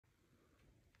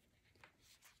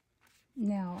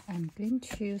Now I'm going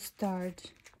to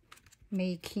start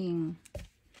making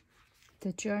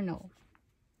the journal.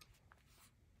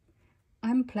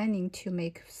 I'm planning to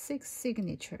make 6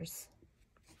 signatures,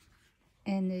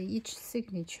 and each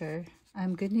signature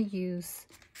I'm going to use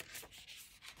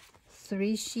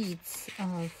 3 sheets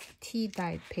of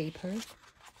tea-dyed paper.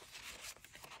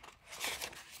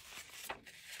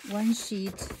 One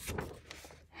sheet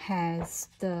has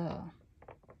the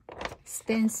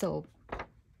stencil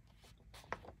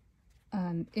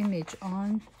image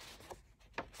on.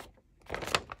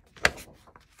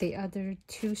 The other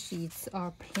 2 sheets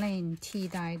are plain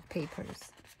tea-dyed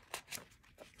papers.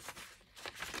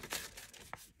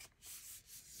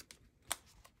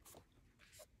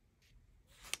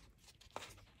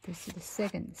 This is the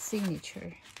second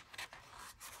signature.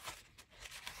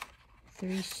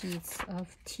 3 sheets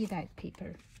of tea-dyed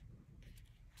paper.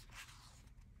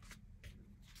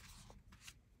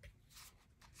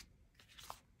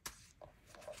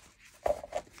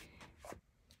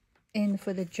 And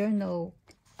for the journal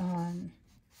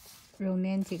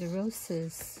Romantic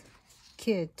Roses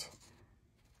kit,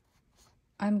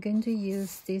 I'm going to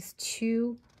use these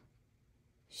 2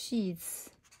 sheets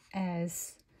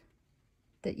as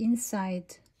the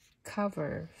inside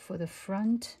cover for the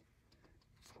front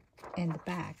and the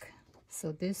back.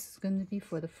 So this is going to be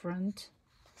for the front,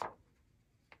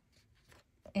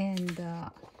 and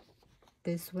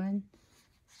this one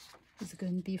is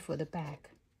going to be for the back.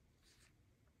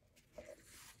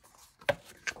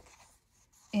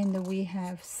 And we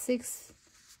have 6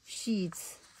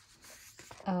 sheets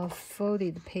of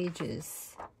folded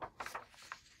pages,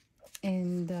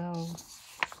 and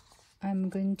I'm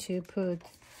going to put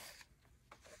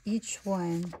each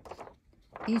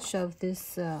of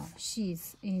these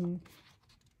sheets in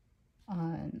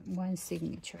one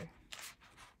signature.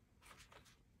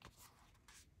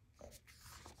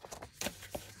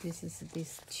 This is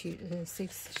these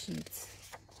 6 sheets.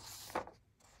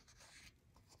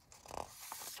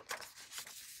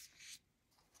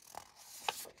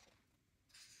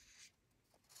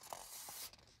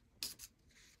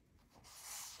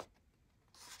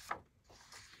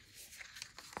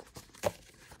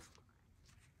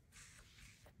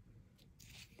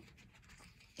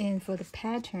 And for the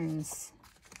patterns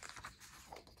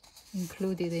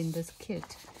included in this kit,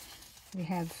 we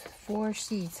have 4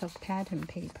 sheets of patterned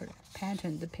paper.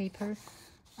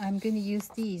 I'm going to use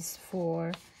these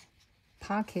for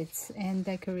pockets and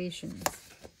decorations.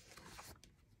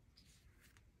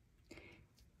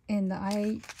 And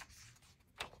I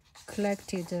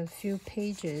collected a few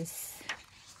pages,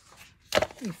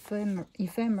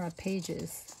 ephemera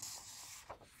pages.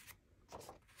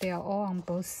 They are all on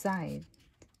both sides.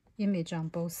 Image on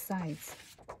both sides.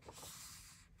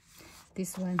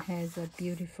 This one has a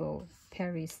beautiful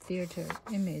Paris theater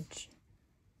image.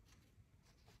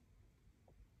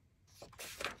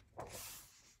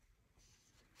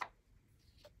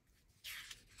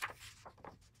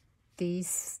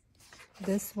 This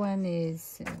one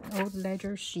is an old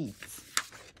ledger sheet.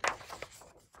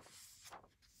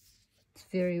 It's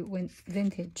very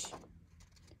vintage.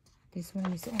 This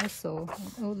one is also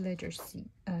an old ledger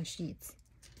sheets.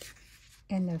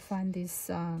 And I found this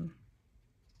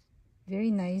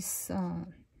very nice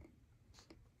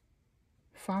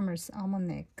Farmer's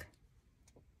Almanac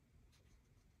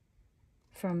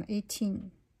from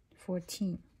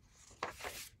 1814.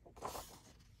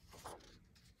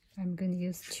 I'm going to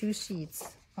use 2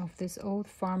 sheets of this old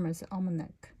Farmer's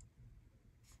Almanac.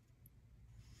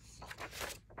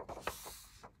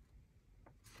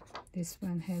 This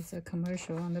one has a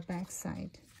commercial on the back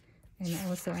side. And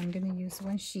also I'm going to use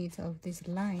 1 sheet of this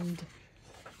lined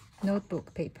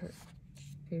notebook paper,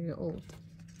 very old.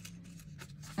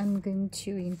 I'm going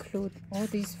to include all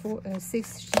these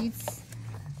 6 sheets,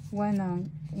 one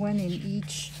in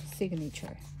each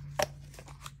signature.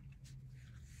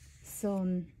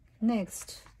 So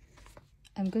next,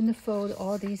 I'm going to fold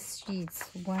all these sheets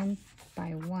one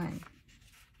by one.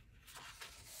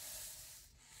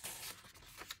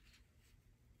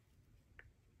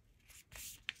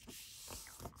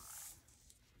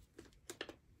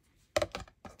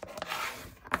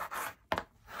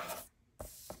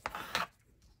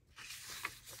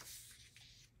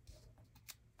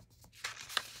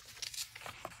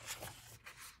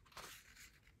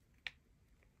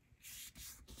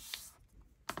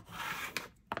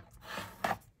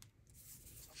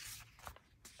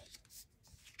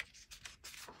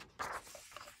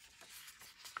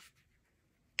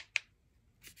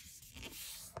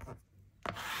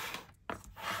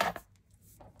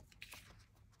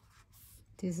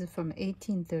 This is from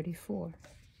 1834.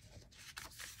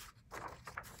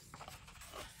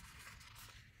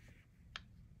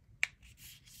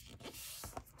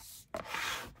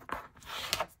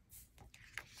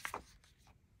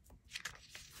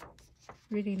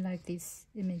 Really like these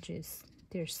images.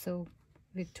 They're so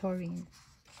Victorian.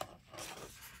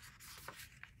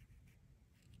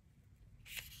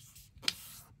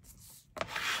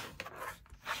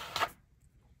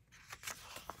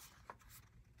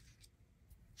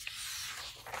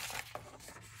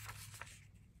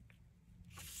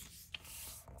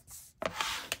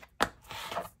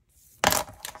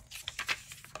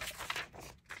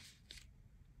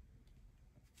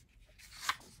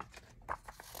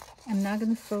 I'm not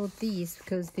going to fold these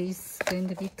because these are going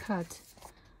to be cut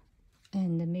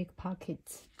and make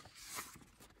pockets.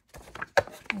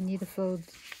 I need to fold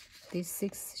these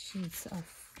 6 sheets of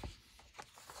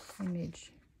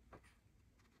image.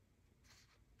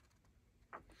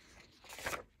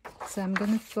 So I'm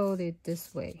going to fold it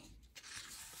this way.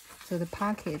 So the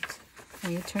pocket,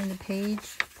 when you turn the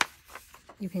page,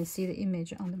 you can see the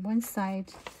image on the one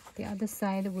side. The other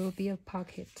side will be a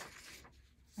pocket.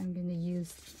 I'm going to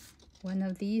use one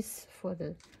of these for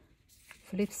the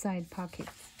flip side pocket.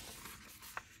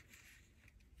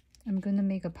 I'm going to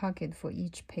make a pocket for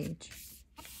each page.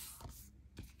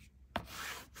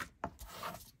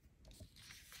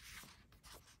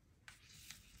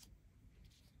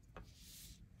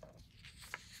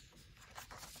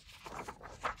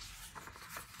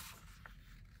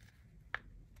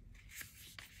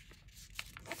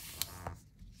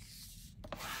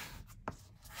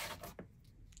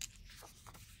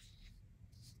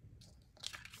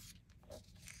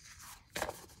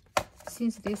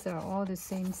 Since these are all the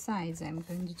same size, I'm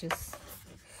going to just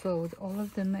fold all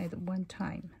of them at one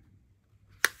time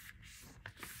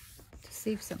to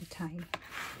save some time.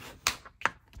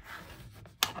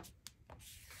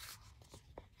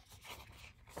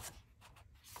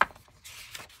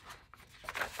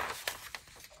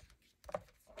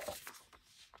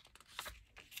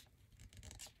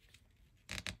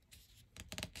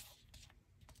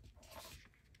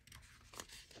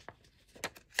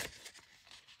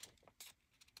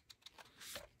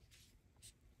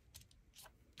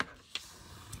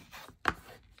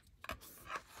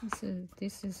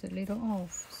 This is a little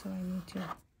off, so I need to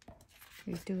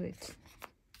redo it.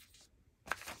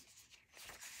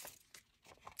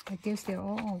 I guess they're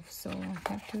all off, so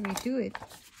I have to redo it.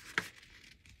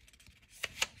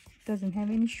 Doesn't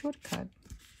have any shortcut.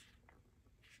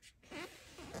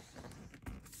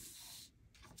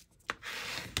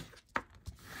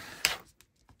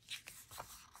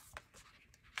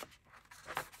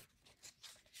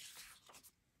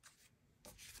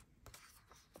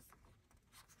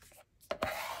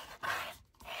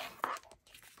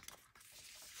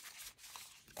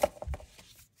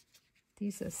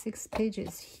 These are 6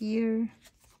 pages here,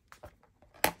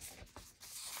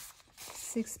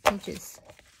 6 pages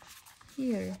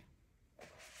here.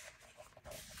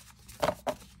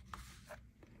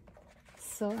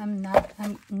 So I'm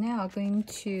now going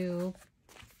to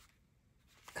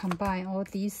combine all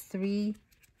these 3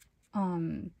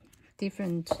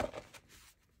 different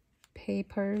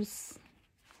papers.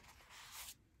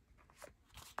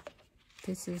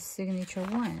 This is signature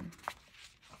 1.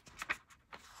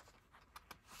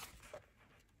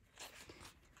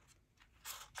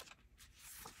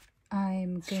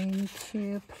 I'm going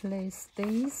to place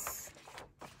these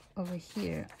over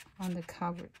here on the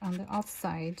cover, on the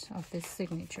outside of this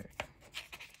signature.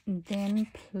 And then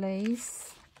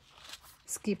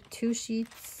skip 2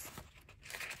 sheets,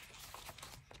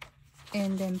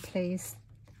 and then place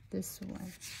this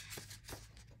one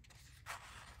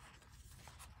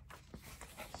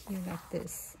here like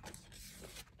this.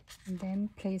 And then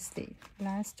place the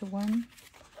last one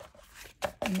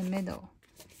in the middle.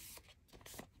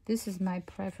 This is my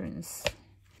preference.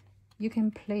 You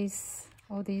can place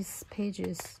all these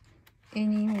pages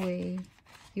any way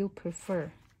you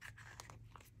prefer.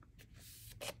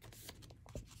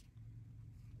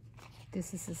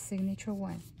 This is a signature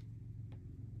 1.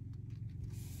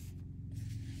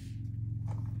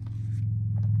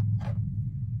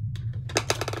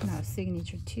 Now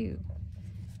signature 2.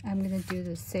 I'm gonna do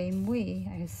the same way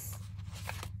as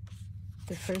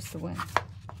the first one.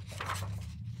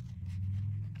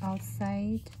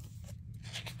 Outside,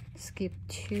 skip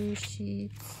 2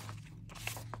 sheets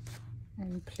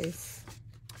and place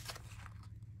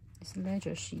these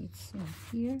ledger sheets in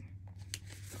here,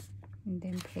 and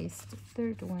then place the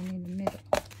third one in the middle.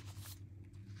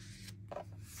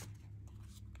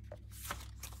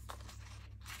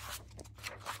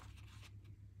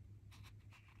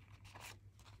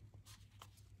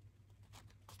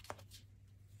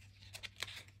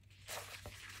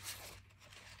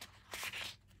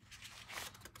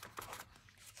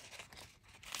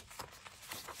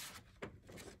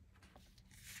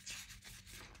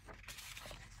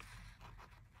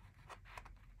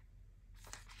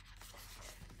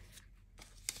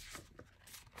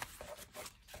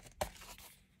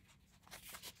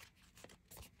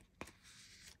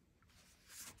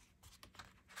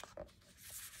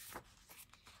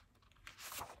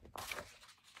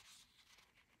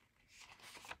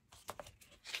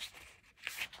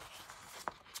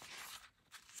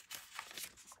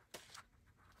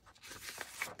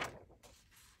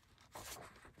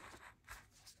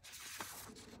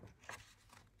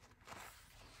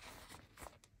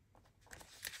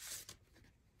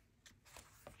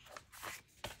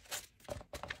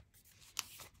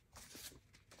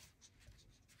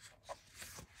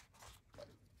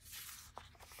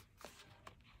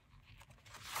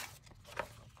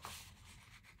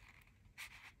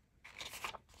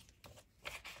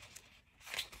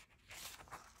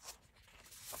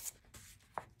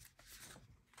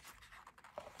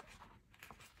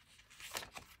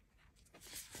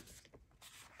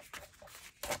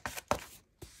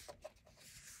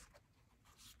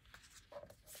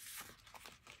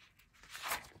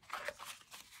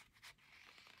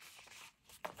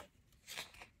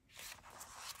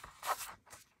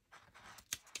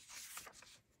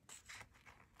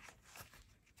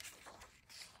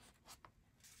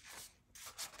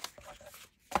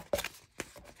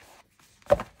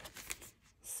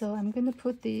 So I'm going to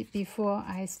put the, before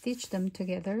I stitch them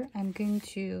together, I'm going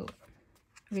to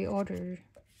reorder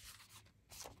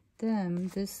them.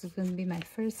 This is going to be my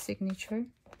first signature.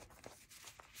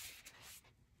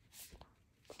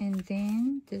 And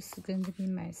then this is going to be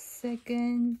my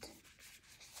second,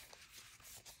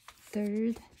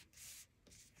 third,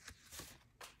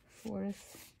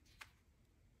 fourth,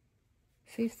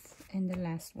 fifth, and the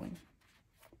last one.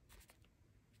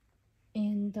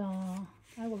 And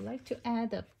I would like to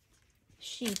add a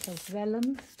sheet of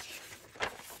vellum.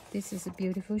 This is a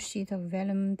beautiful sheet of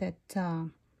vellum that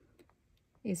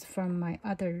is from my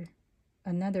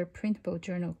another printable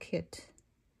journal kit.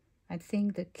 I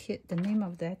think the name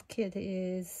of that kit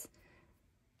is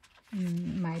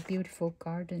My Beautiful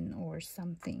Garden or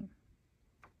something.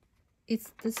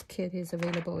 This kit is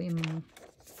available in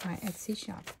my Etsy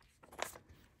shop.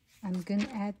 I'm gonna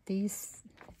add this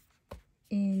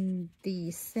in the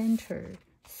center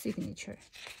signature,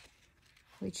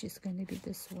 which is going to be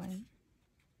this one.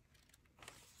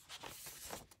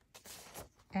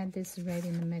 Add this right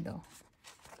in the middle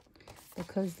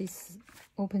because this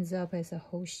opens up as a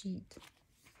whole sheet.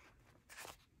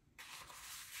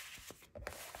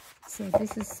 So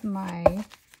this is my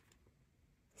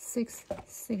 6th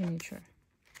signature.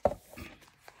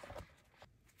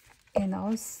 And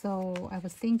also I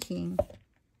was thinking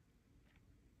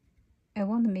I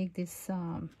want to make this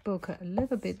book a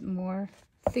little bit more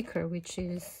thicker, which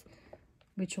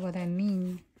what I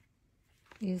mean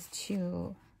is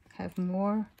to have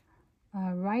more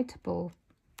writable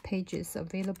pages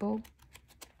available.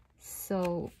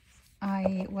 So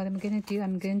what I'm going to do,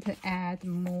 I'm going to add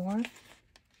more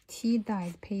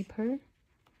tea-dyed paper,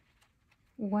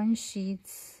 one sheet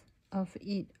of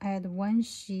it, add one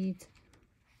sheet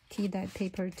tea-dyed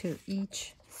paper to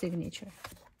each signature.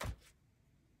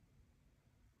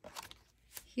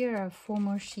 Here are 4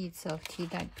 more sheets of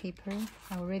tea-dyed paper.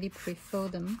 I already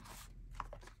pre-fold them.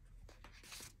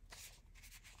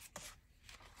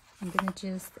 I'm gonna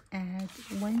just add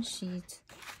 1 sheet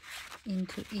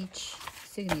into each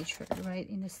signature right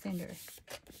in the center.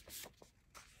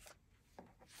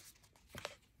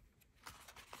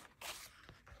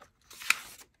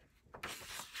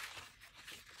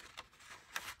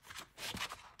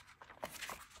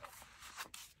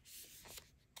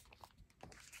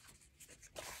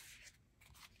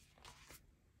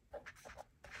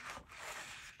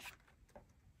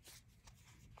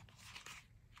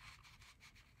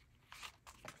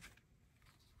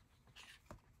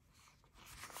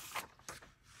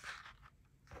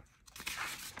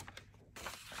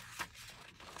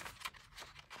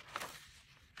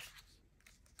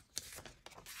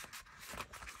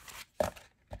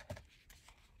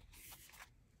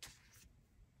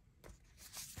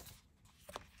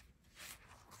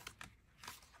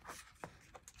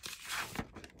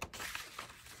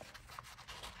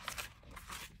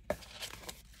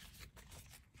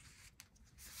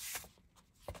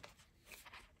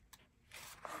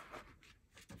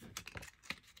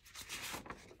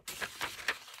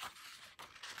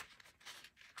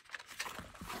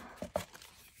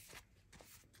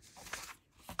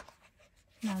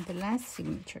 Now the last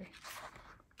signature.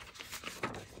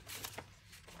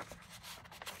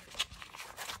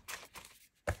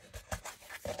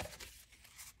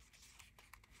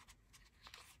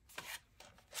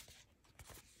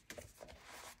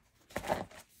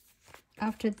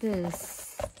 After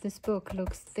this book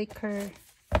looks thicker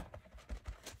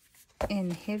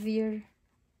and heavier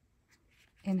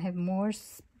and have more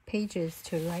pages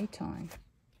to write on.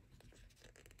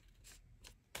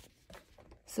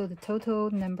 So the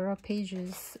total number of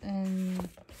pages and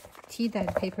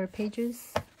tea-dyed paper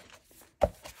pages,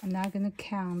 I'm not going to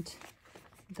count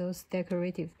those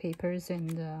decorative papers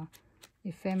and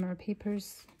ephemera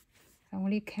papers. I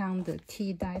only count the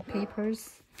tea-dyed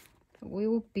papers.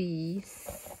 Will be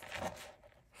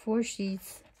 4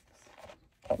 sheets,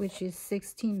 which is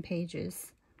 16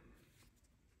 pages,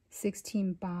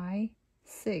 16 by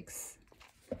 6.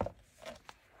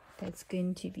 That's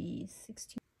going to be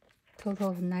 16. Total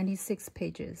of 96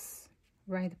 pages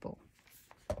writable.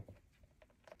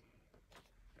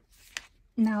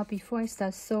 Now before I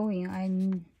start sewing,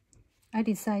 I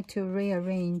decide to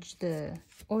rearrange the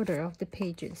order of the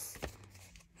pages.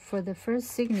 For the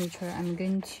first signature, I'm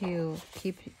going to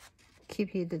keep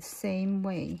it the same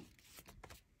way.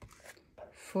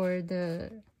 For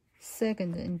the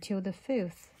second until the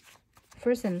 5th,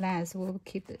 first and last will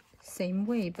keep the same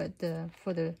way, but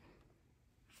for the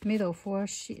middle 4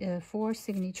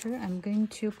 signature, I'm going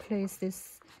to place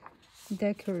this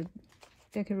decorative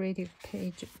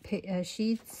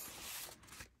sheets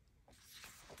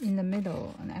in the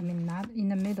middle. I mean, not in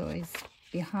the middle, is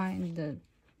behind the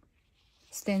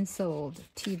stenciled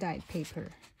tea-dyed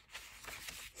paper,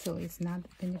 so it's not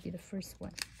going to be the first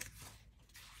one.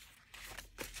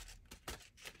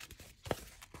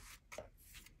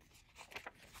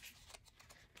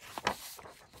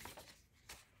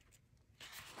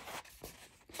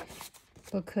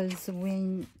 Because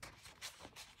when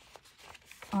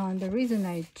the reason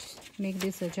I make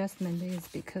this adjustment is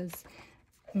because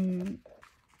no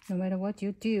matter what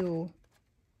you do,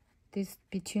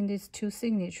 between these two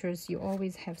signatures, you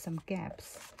always have some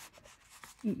gaps.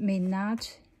 May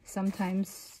not,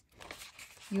 sometimes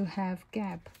you have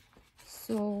gap,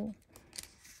 so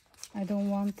I don't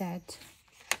want that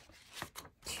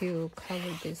to cover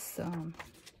this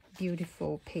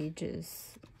beautiful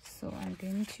pages. So I'm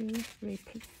going to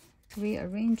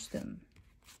rearrange them.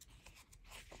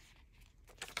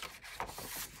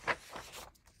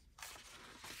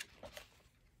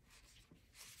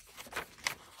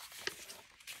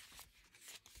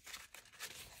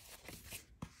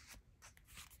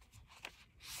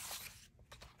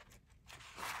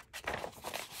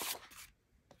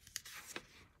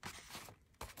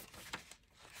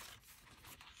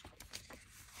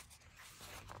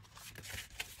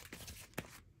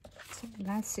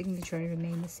 Last signature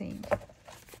remain the same.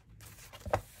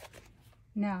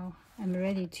 Now I'm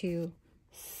ready to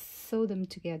sew them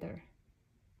together.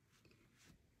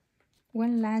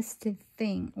 One last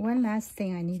thing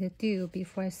I need to do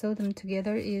before I sew them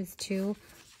together is to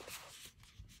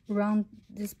round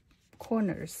these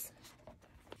corners.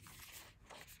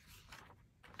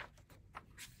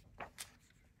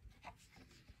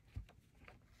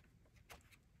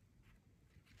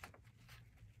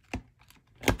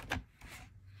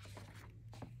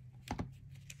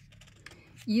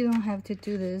 You don't have to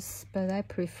do this, but I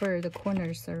prefer the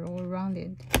corners are all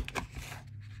rounded.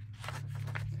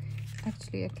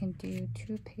 Actually, I can do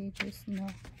 2 pages. No,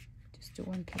 just do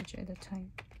 1 page at a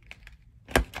time.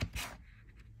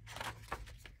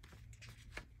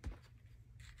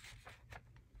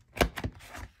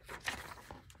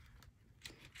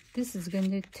 This is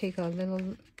going to take a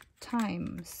little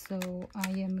time, so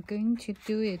I am going to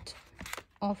do it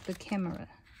off the camera.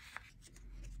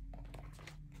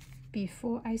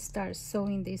 Before I start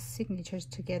sewing these signatures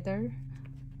together,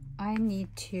 I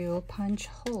need to punch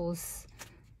holes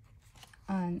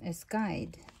as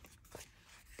guide.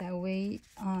 That way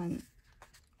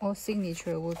all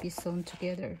signature will be sewn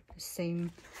together the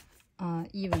same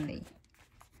evenly.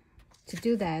 To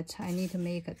do that, I need to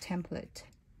make a template.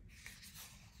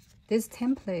 This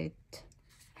template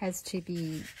has to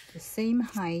be the same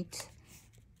height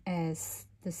as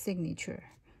the signature.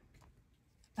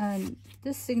 And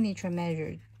this signature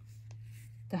measure,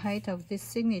 the height of this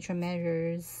signature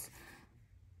measures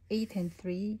 8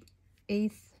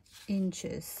 3/8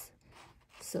 inches.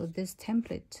 So this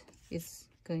template is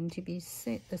going to be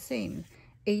the same,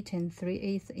 8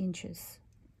 3/8 inches.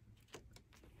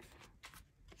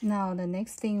 Now the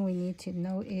next thing we need to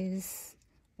know is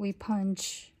we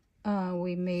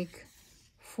make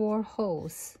 4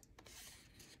 holes.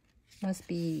 Must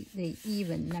be the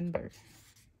even number.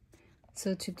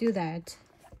 So to do that,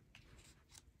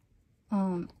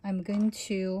 I'm going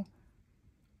to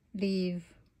leave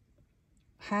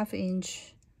 1/2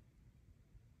 inch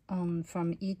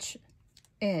from each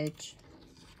edge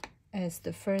as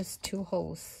the first 2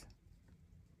 holes.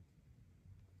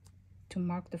 To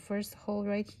mark the first hole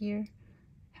right here,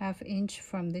 1/2 inch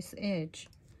from this edge,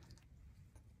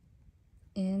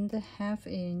 and 1/2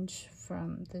 inch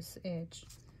from this edge.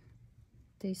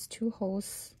 These 2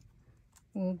 holes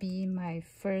will be my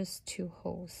first 2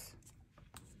 holes.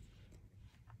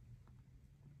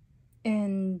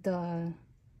 And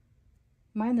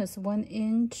minus 1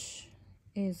 inch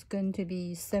is going to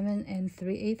be 7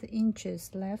 3/8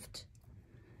 inches left.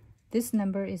 This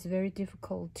number is very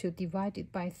difficult to divide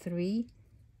it by 3.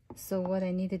 So what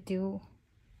I need to do,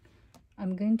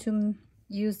 I'm going to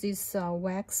use this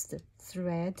waxed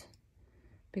thread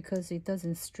because it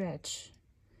doesn't stretch,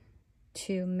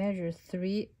 to measure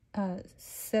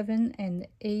 7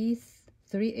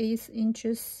 3/8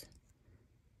 inches,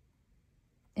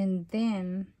 and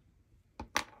then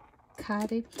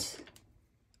cut it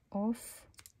off.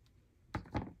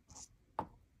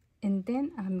 And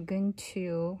then I'm going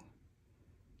to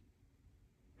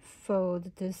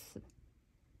fold this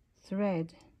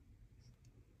thread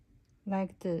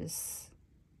like this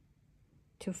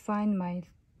to find my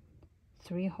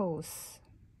 3 holes.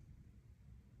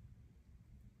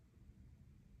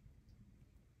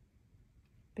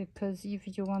 Because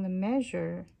if you want to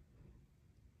measure,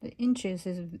 the inches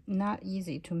is not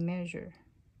easy to measure,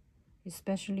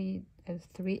 especially at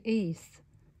 3/8.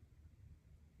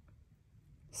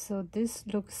 So this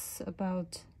looks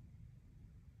about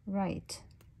right.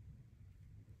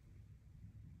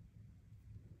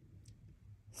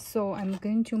 So I'm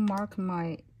going to mark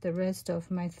the rest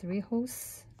of my 3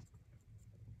 holes.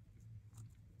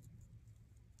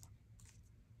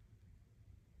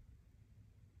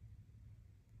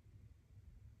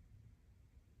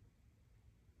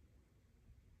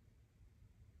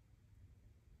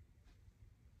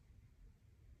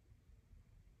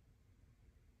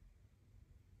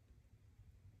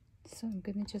 So I'm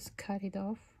going to just cut it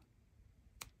off.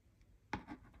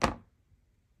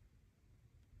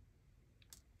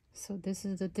 So this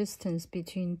is the distance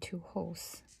between 2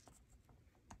 holes.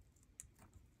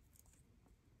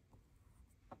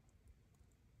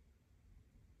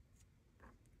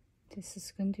 This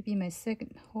is going to be my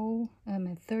 2nd hole and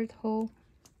my 3rd hole.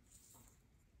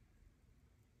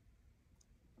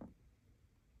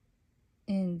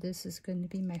 And this is going to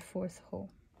be my 4th hole.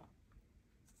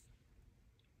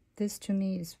 This to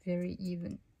me is very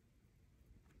even.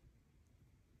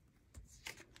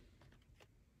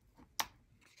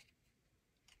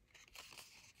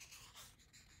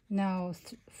 Now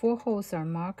 4 holes are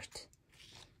marked.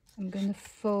 I'm going to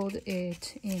fold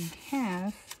it in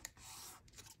half.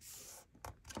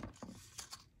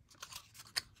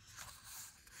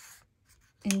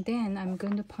 And then I'm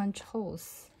going to punch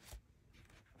holes.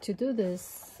 To do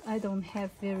this, I don't have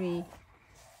very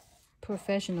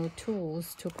professional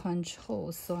tools to punch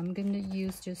holes, so I'm going to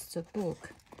use just a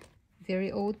book,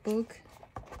 very old book.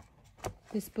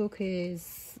 This book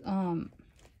is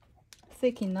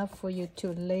thick enough for you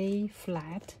to lay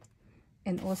flat,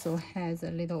 and also has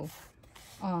a little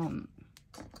kind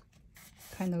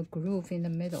of groove in the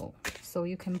middle, so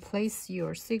you can place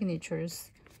your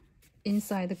signatures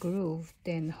inside the groove,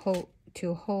 then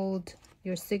hold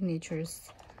your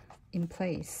signatures in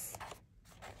place.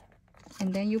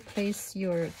 And then you place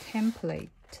your template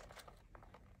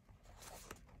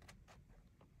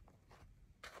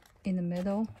in the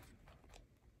middle,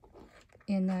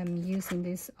 and I'm using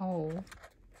this awl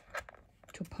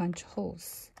to punch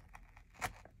holes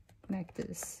like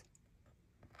this.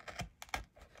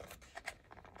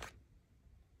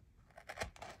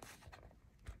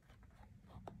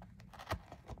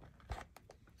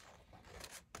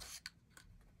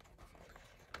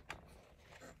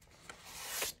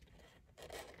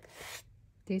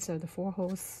 These are the 4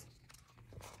 holes,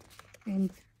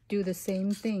 and do the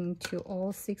same thing to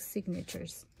all 6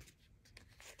 signatures.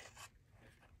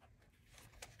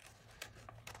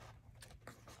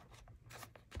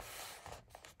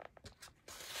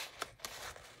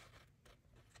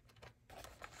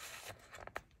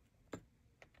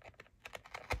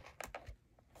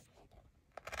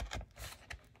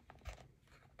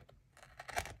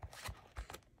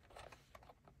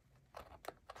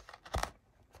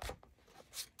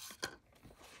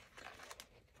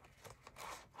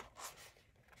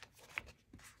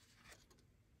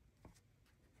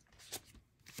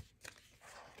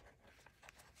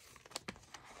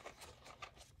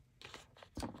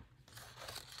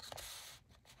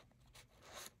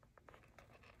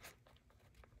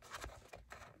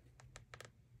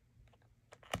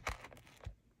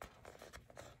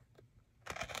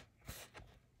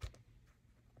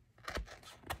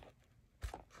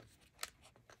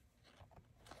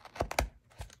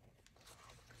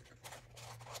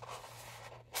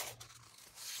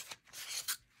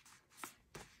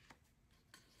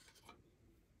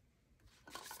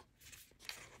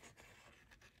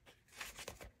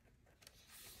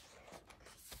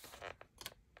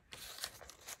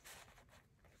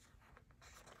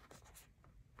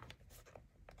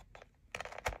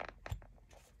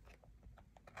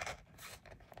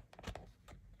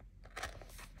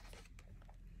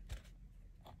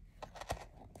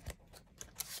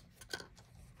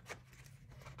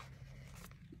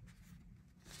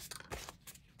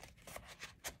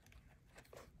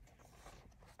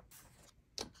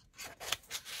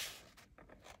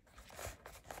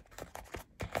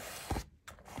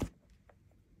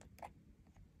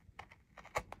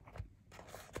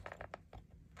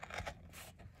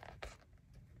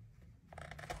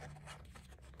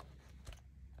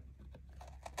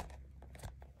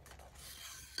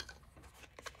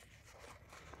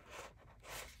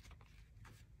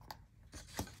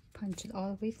 Punch it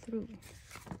all the way through.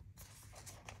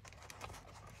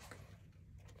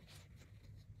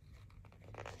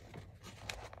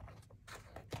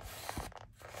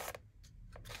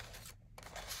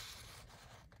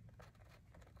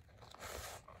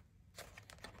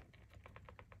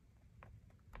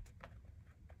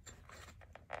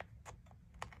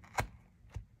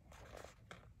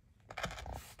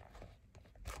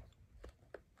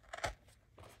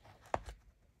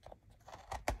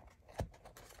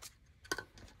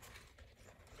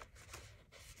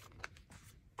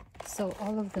 So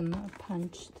all of them are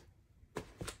punched.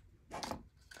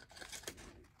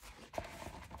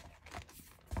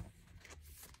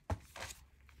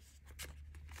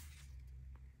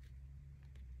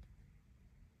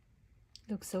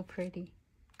 Looks so pretty.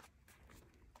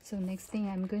 So next thing,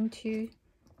 I'm going to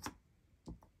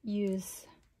use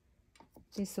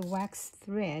this wax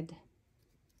thread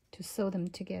to sew them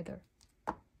together.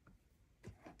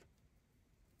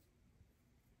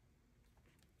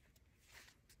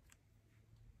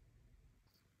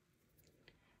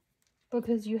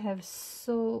 Because you have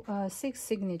 6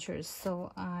 signatures,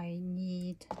 so I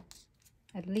need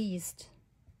at least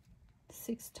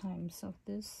 6 times of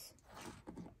this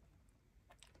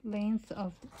length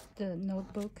of the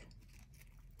notebook.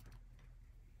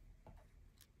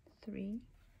 3,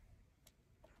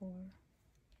 4,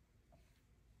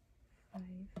 5,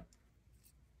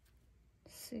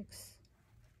 6,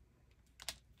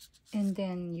 and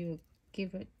then you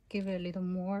give it a little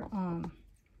more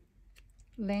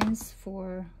length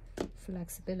for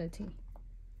flexibility.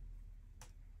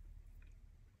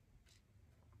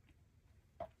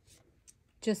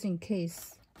 Just in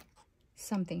case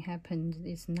something happened,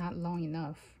 it's not long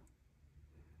enough.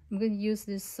 I'm going to use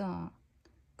this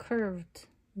curved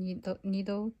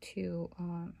needle to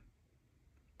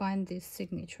bind these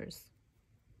signatures.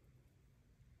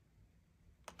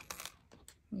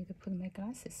 Need to put my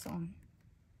glasses on.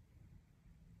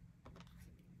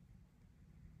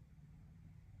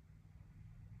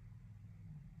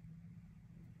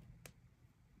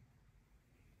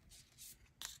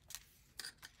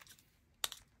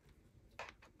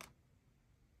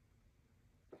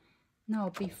 Now,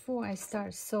 before I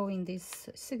start sewing these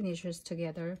signatures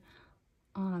together,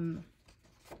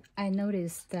 I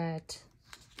noticed that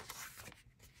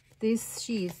this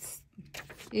sheet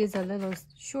is a little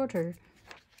shorter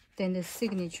than the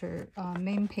signature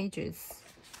main pages.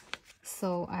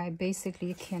 So I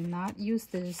basically cannot use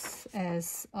this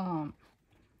as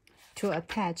to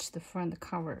attach the front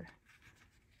cover.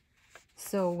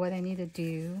 So what I need to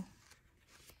do,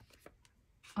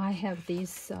 I have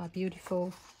these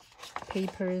beautiful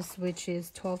papers, which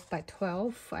is 12 by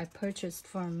 12. I purchased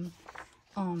from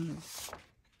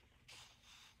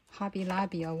Hobby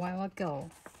Lobby a while ago.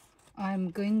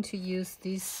 I'm going to use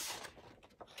these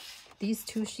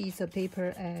 2 sheets of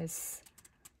paper as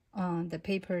the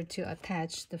paper to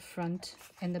attach the front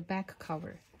and the back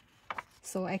cover,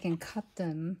 so I can cut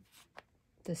them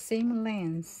the same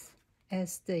length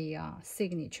as the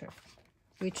signature,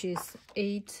 which is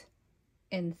 8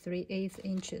 3/8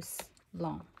 inches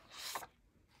long.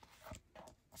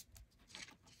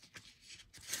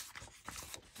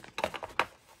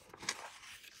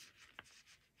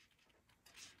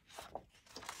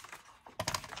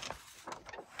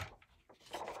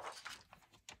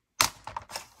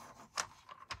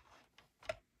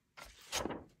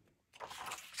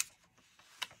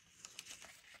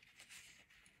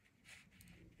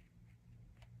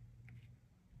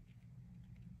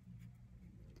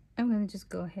 I'm going to just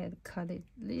go ahead and cut it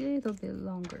a little bit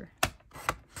longer.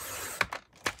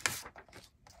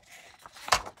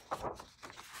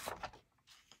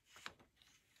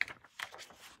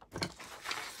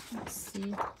 Let's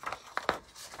see.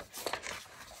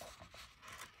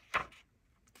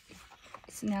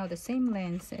 It's now the same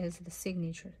length as the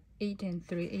signature, 8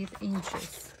 3/8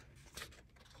 inches.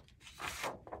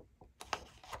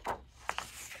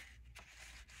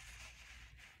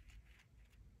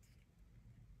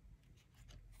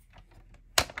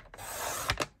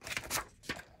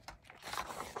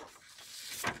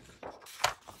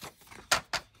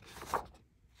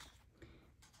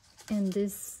 And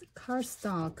this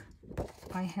cardstock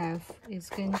I have is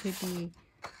going to be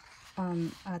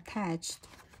attached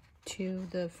to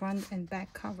the front and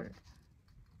back cover.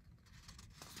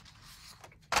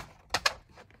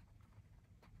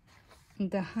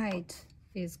 The height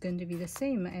is going to be the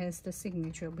same as the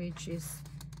signature, which is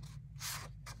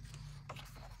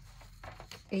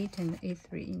 8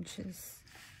 8/3 inches.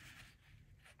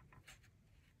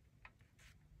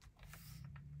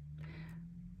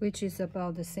 Which is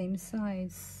about the same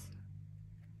size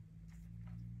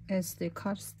as the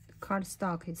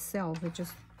cardstock itself. We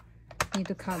just need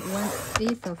to cut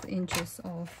 1/8 of inches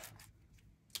off.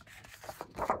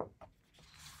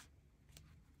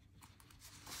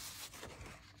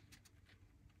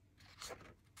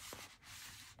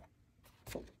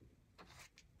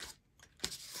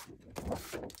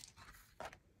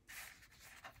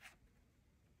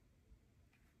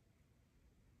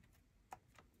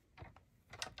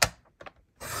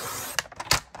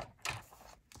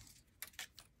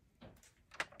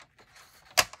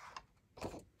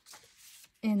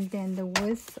 And then the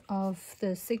width of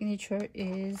the signature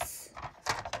is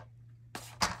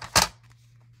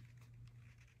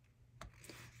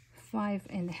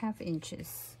 5.5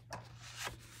 inches.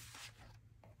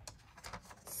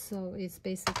 So it's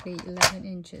basically 11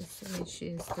 inches, which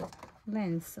is the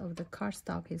length of the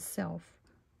cardstock itself.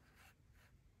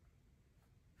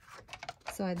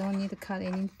 So I don't need to cut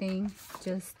anything,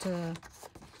 just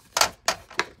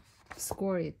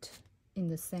score it in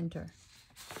the center.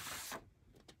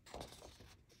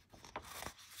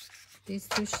 These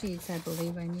two sheets, I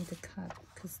believe I need to cut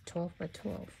because 12 by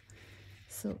 12.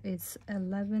 So it's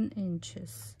 11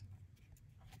 inches.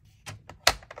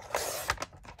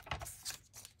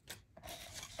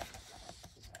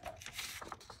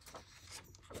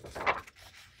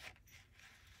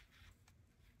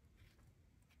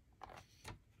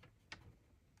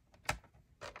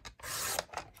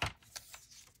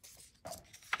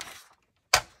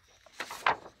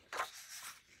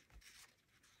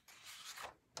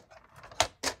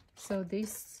 So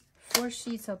these 4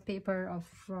 sheets of paper are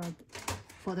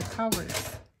for the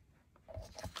covers.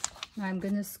 Now I'm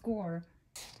gonna score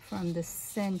from the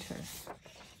center.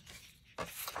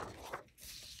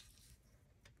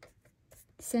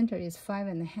 Center is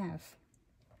 5.5.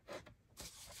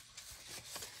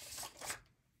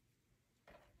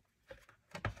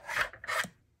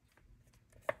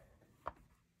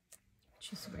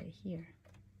 Which is right here.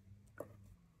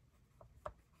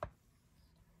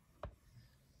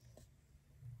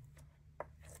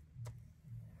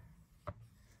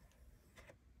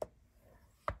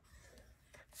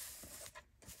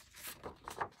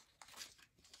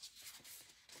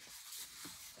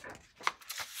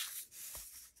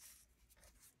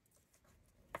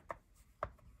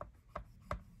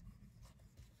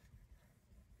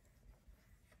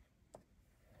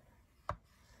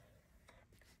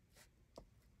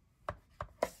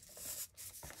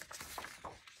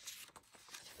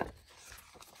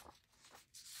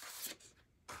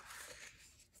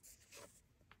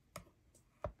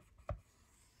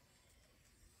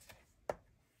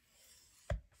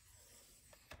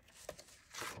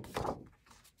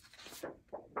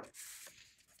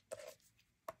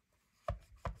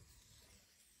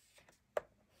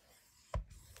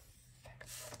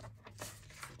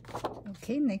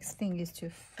 Okay, next thing is to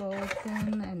fold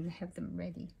them and have them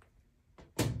ready.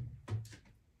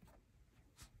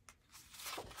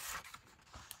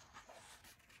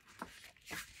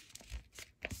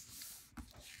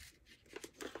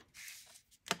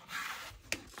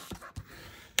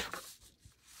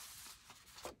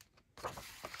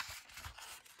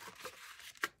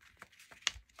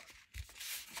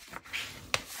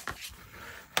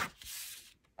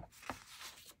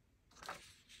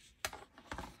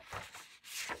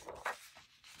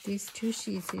 These 2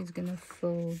 sheets is gonna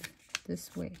fold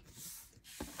this way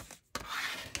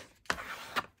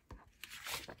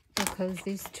because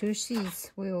these 2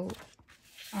 sheets will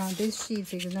this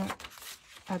sheet is gonna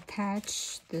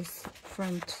attach this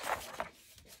front,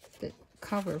 the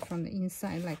cover from the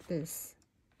inside like this.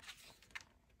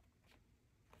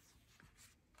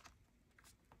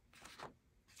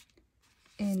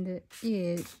 And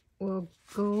it will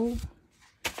go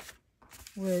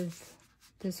with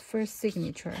this first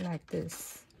signature like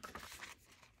this.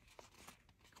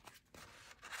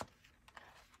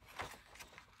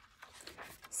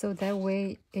 So that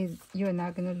way you're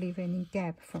not going to leave any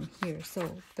gap from here.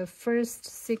 So the first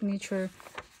signature,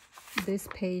 this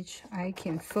page, I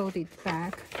can fold it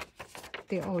back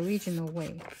the original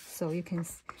way. So you can,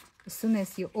 as soon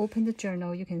as you open the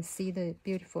journal, you can see the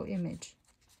beautiful image.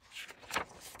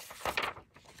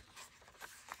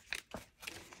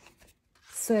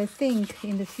 So I think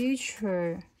in the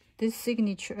future, this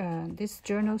signature, this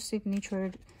journal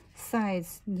signature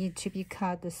size need to be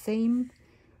cut the same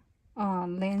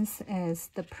length as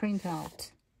the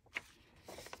printout,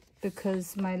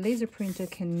 because my laser printer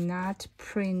cannot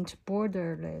print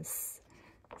borderless.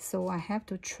 So I have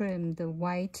to trim the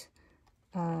white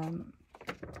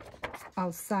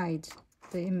outside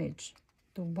the image,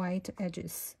 the white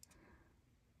edges.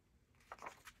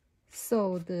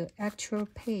 So the actual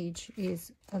page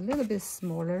is a little bit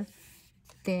smaller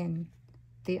than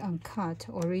the uncut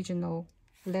original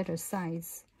letter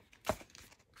size.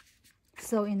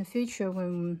 So in the future,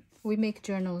 when we make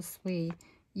journals,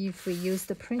 if we use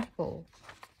the printable,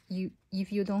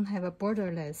 if you don't have a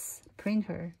borderless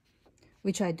printer,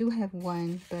 which I do have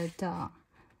one, but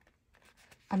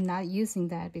I'm not using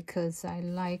that because I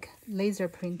like laser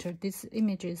printer. These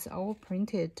images are all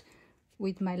printed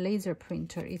with my laser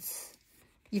printer. It's,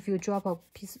 if you drop a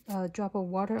drop of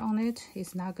water on it,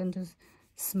 it's not going to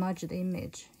smudge the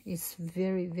image. It's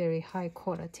very, very high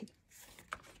quality.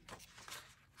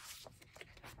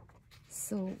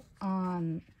 So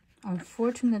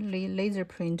unfortunately, laser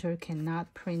printer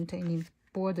cannot print any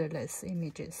borderless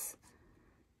images.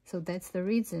 So that's the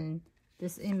reason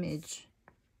this image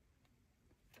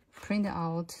print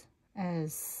out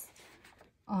as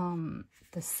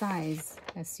the size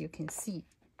as you can see.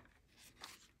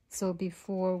 So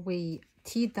before we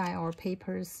tea dye our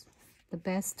papers, the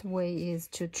best way is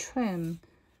to trim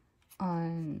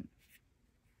 ½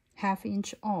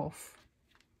 inch off.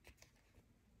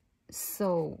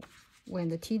 So when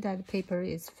the tea dyed paper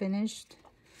is finished,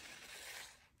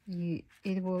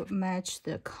 it will match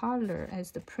the color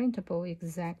as the printable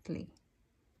exactly.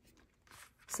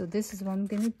 So this is what I'm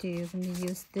gonna do. I'm gonna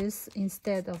use this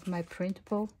instead of my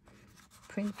printable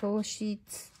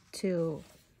sheets to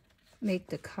make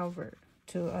the cover,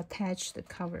 to attach the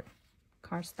cover,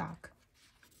 cardstock.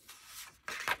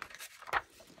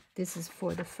 This is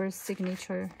for the first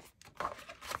signature.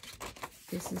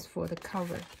 This is for the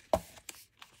cover.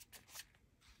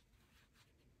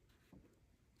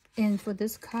 And for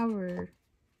this cover,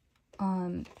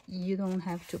 you don't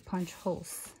have to punch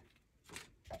holes.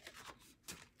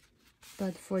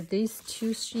 But for these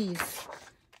two sheets,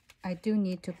 I do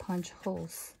need to punch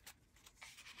holes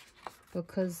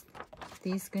because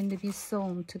these are going to be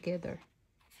sewn together.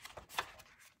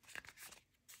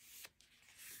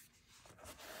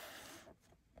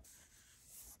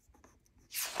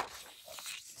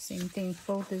 Same thing,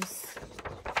 fold this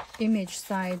image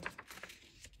side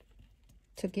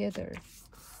together.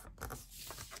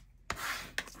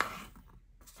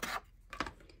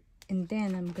 And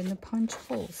then I'm gonna punch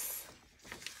holes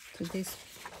to these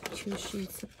two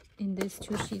sheets, in these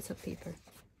two sheets of paper.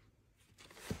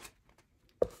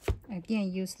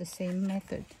 Again, use the same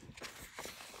method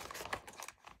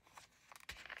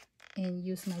and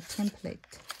use my template.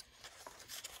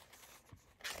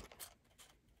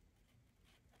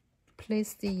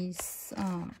 Place this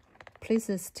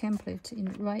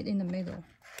template right in the middle.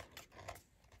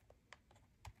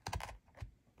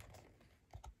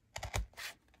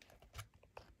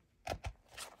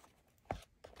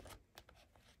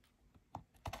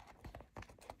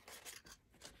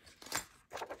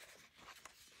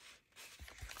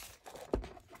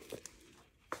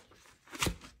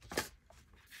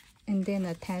 And then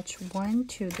attach one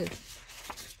to the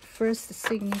first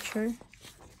signature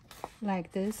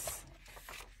like this,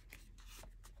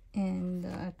 and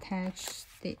attach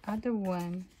the other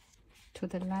one to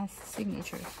the last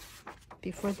signature.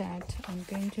 Before that, I'm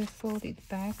going to fold it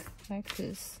back like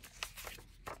this.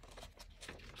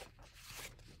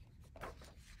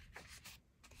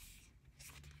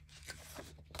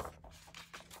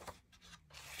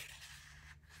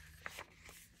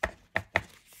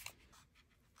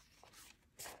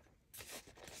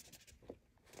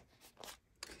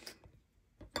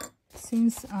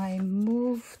 Since I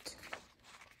moved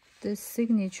this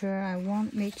signature, I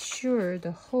want to make sure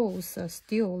the holes are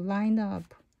still lined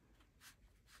up.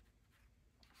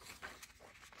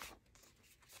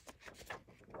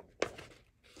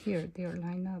 Here, they're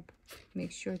lined up.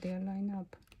 Make sure they're lined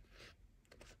up.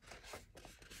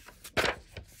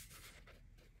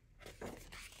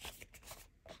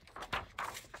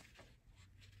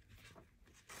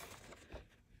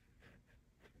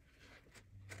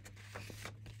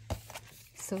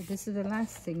 So this is the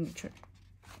last signature.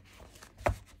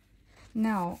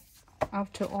 Now,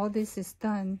 after all this is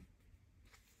done,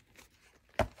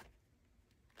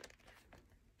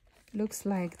 looks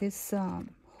like this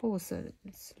hose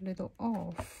is a little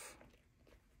off.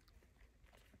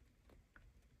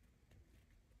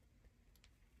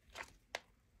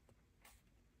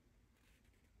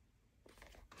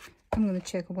 I'm gonna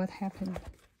check what happened.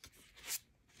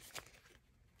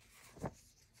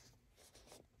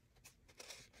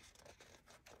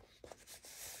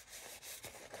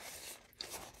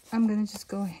 I'm gonna just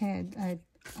go ahead.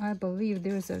 I believe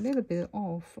there's a little bit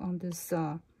off on this.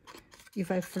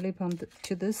 If I flip on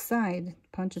to this side,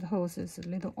 punch the holes is a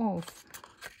little off.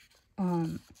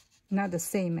 Not the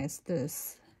same as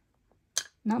this.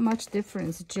 Not much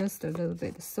difference, just a little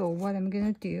bit. So what I'm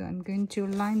gonna do, I'm going to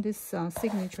line this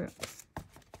signature,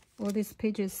 all these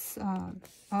pages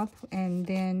up, and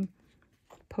then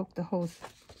poke the holes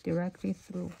directly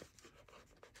through.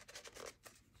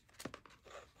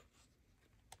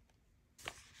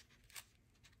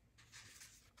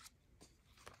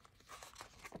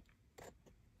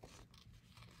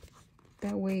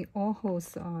 That way all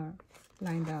holes are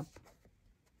lined up.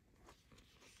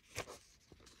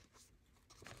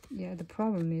 Yeah, the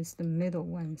problem is the middle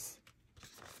ones.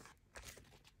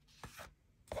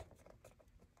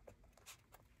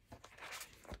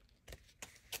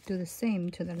 Do the same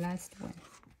to the last one.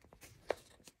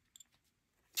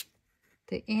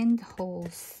 the end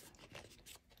holes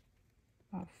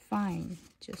are fine,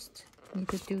 just need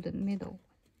to do the middle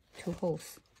 2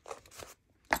 holes.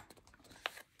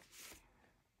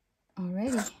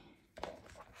 Alrighty.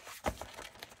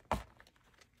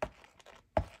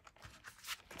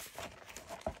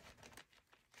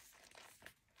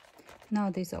 Now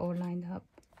these are all lined up.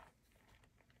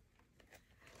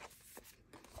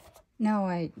 Now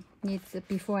I need to,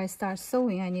 before I start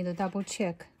sewing, I need to double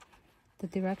check the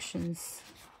directions.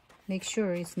 Make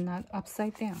sure it's not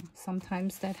upside down.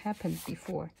 Sometimes that happened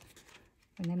before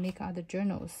when I make other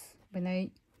journals. When I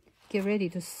get ready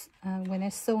to, when I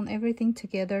sew everything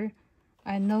together,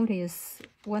 I notice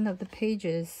one of the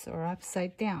pages are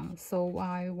upside down. So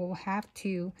I will have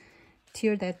to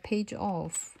tear that page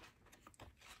off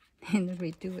and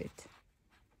redo it.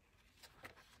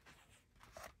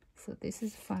 So this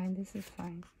is fine, this is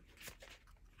fine.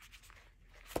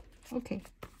 Okay,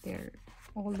 they're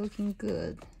all looking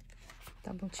good.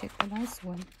 Double check the last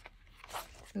one.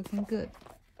 Looking good.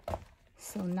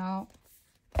 So now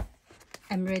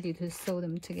I'm ready to sew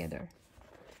them together.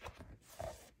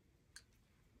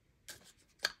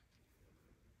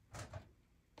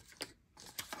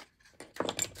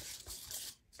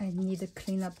 I need to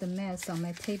clean up the mess on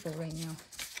my table right now.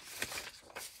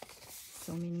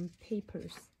 So many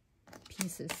papers,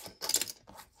 pieces.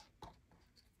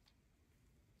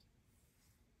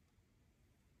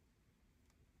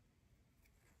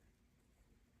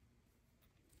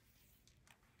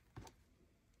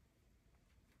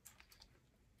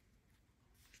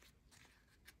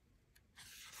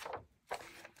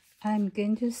 I'm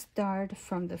going to start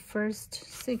from the first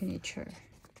signature.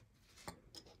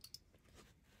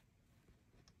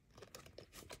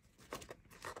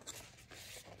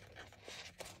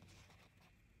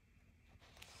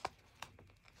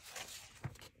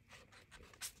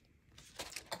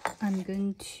 I'm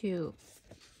going to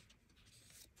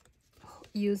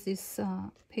use this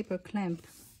paper clamp,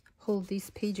 hold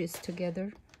these pages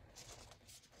together.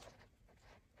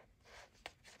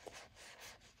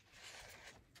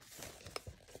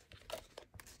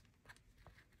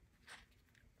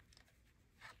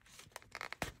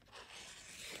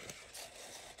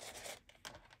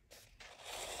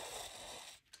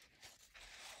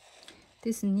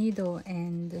 This needle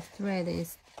and the thread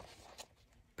is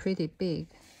pretty big,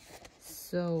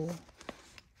 so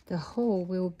the hole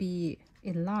will be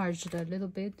enlarged a little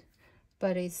bit,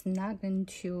 but it's not going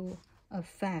to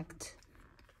affect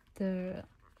the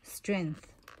strength,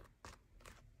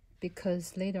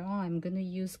 because later on I'm going to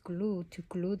use glue to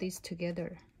glue this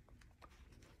together.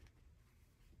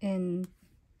 And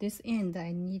this end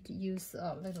I need to use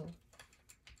a little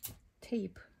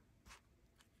tape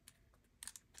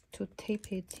to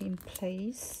tape it in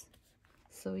place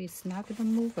so it's not going to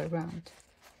move around.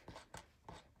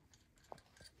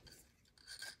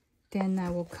 Then I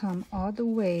will come all the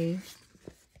way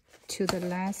to the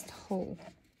last hole.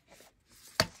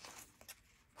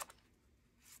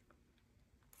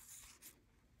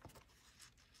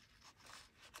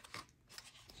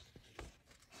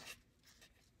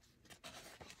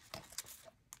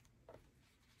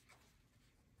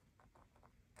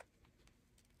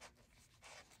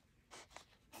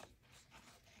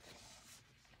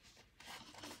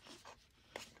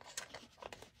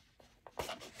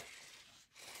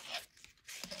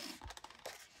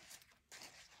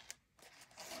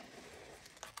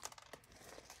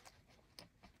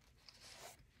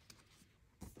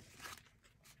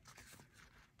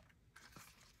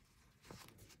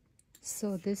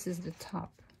 So this is the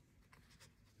top.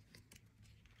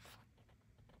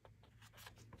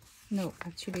 No,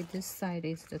 actually this side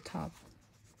is the top.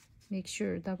 Make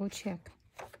sure, double check,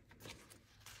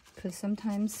 because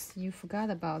sometimes you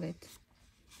forgot about it.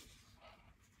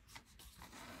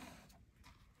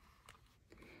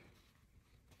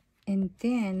 And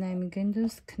then I'm going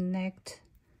to connect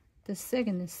the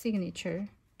second signature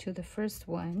to the first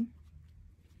one.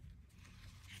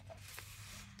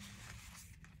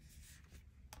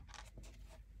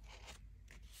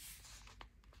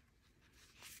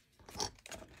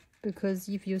 Because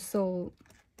if you sew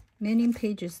many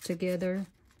pages together,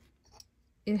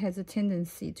 it has a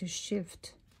tendency to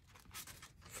shift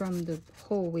from the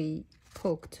hole we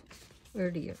poked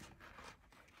earlier.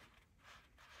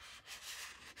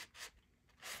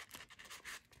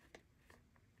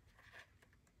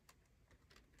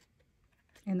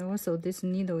 And also this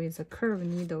needle is a curved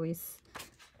needle.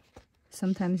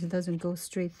 Sometimes it doesn't go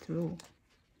straight through.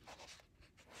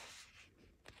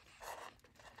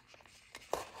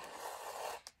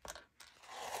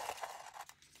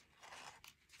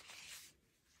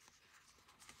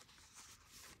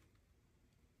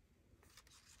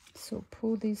 So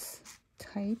pull this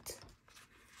tight.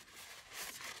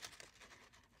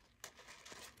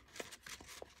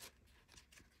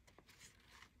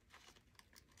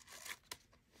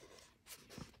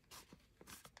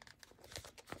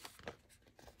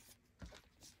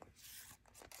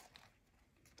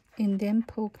 And then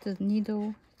poke the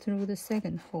needle through the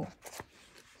second hole,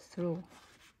 through.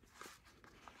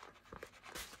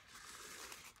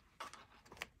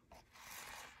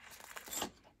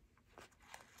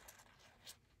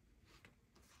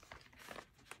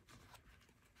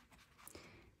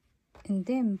 And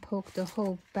then poke the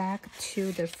hole back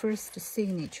to the first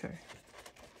signature.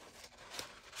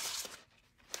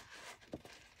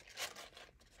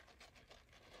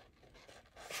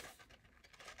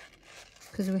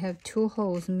 Because we have two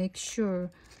holes, make sure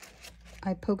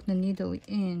I poke the needle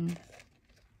in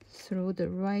through the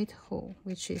right hole,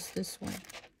 which is this one.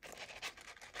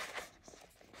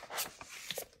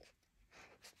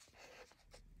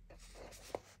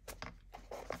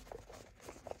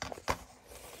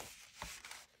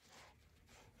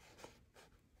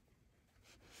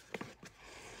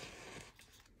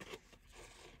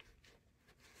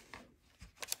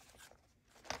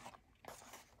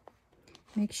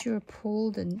 Make sure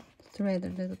pull the thread a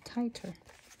little tighter.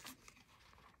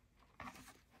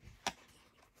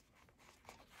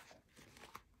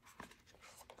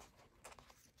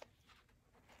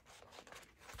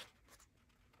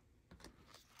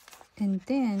 And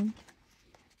then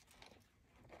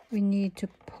we need to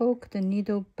poke the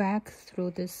needle back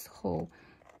through this hole,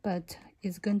 but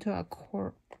it's going to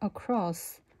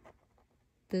across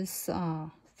this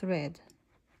thread.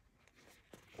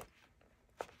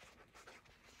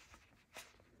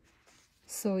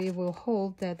 So it will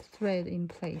hold that thread in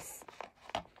place.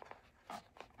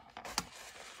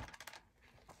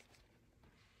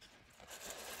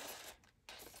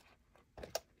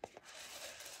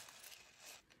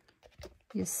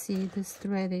 You see this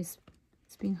thread is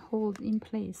being held in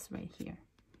place right here.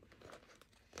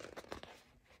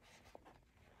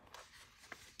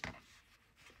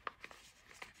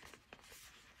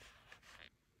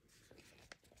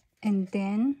 And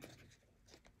then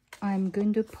I'm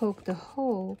going to poke the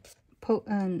hole, poke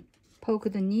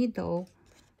the needle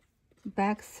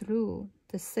back through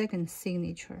the second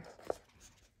signature,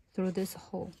 through this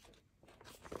hole.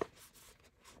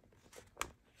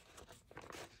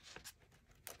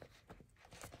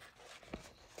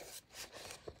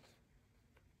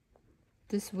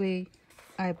 This way,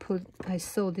 I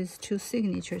sew these two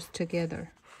signatures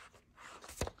together,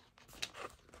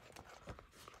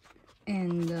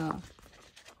 and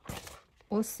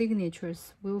all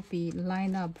signatures will be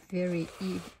lined up very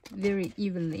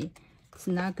evenly. It's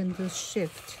not going to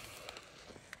shift.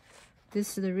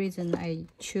 This is the reason I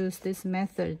choose this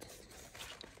method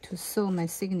to sew my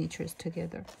signatures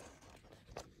together.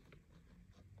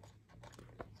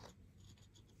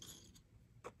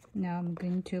 Now I'm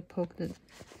going to poke the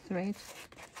thread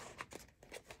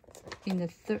in the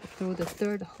through the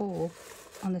third hole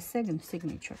on the second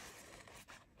signature.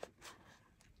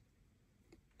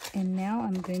 And now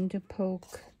I'm going to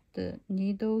poke the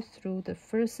needle through the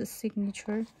first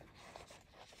signature.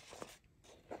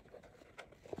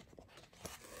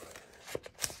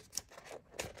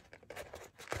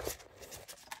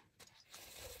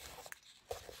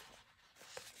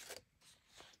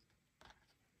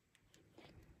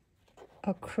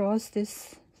 Across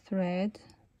this thread,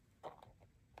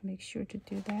 make sure to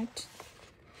do that.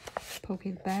 Poke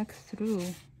it back through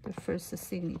the first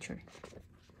signature.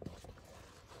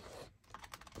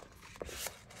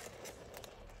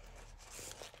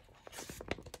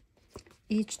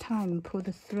 Each time, pull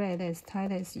the thread as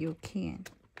tight as you can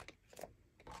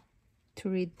to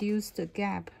reduce the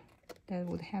gap that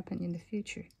would happen in the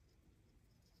future.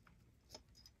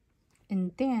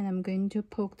 And then I'm going to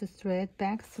poke the thread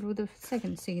back through the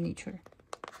second signature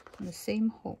in the same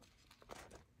hole.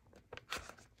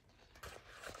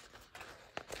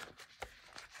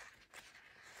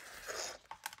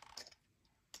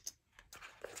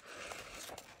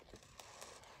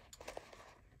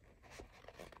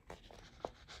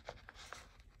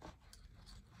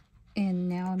 And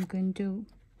now I'm going to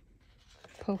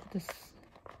poke this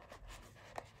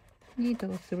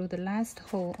needle through the last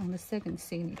hole on the second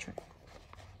signature.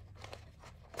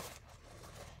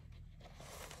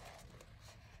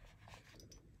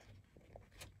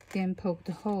 Then poke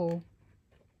the hole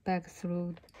back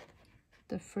through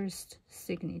the first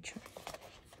signature.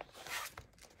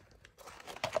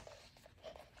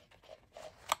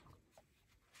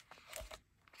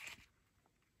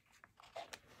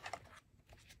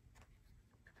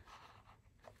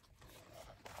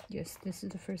 Yes, this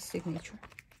is the first signature.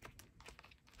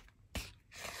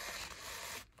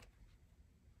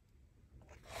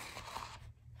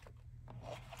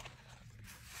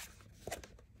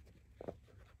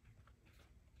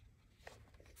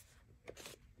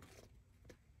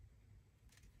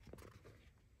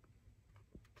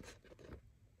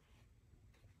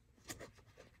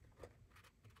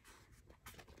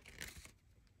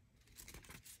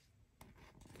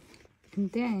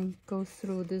 and then go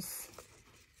through this,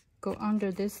 go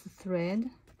under this thread,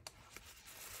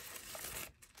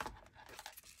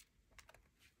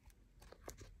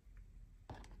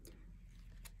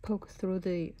 poke through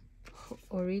the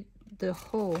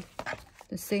hole,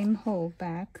 the same hole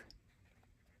back,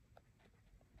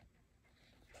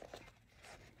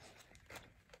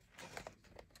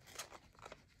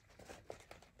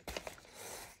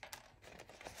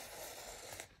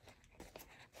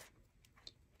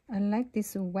 I like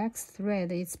this wax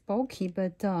thread. It's bulky,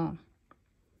 but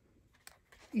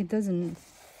it doesn't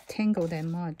tangle that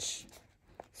much.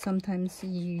 Sometimes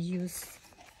you use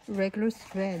regular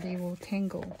thread, it will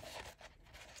tangle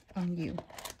on you.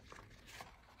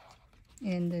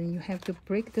 And then you have to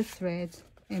break the thread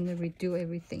and redo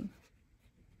everything.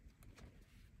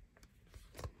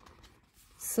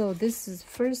 So this is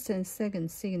first and second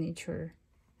signature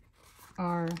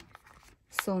are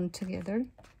sewn together.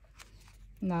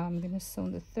 Now I'm gonna sew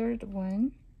the third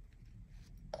one.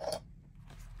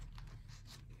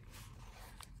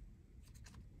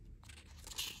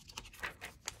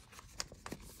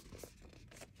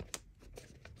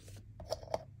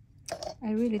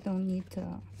 I really don't need,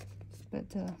 but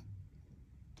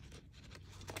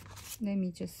let me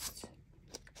just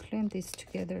clamp this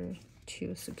together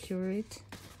to secure it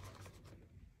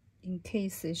in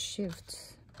case it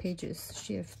shifts, pages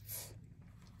shifts.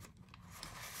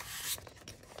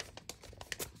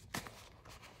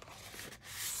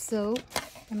 So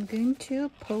I'm going to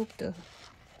poke the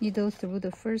needle through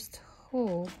the first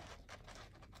hole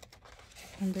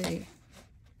on the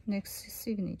next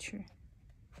signature.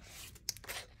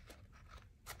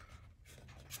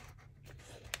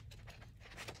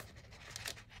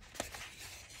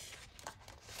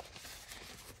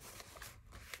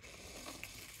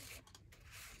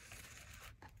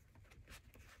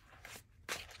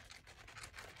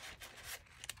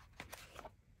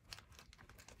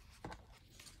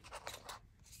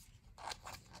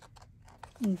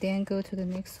 And then go to the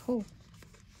next hole.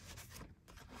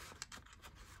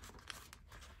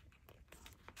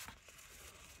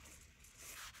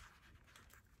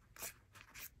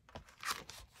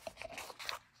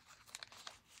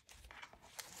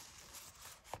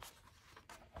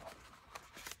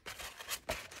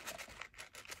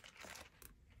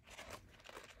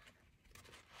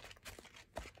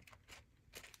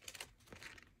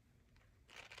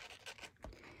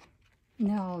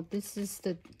 Now this is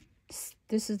the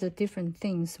different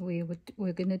things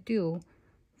we're gonna do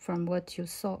from what you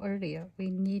saw earlier. We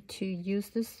need to use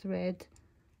this thread,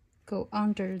 go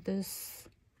under this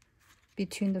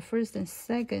between the first and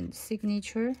second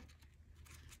signature,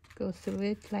 go through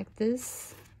it like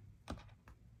this,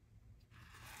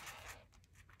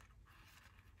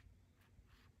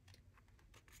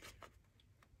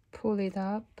 pull it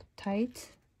up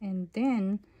tight, and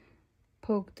then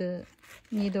poke the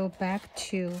needle back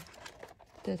to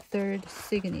the third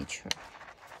signature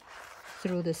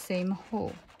through the same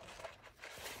hole.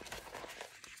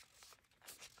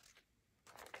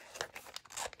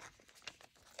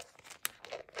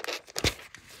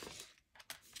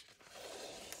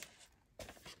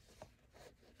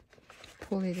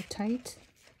 Pull it tight.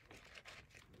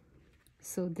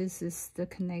 So this is the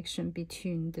connection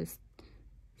between this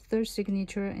third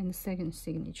signature and the second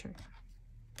signature.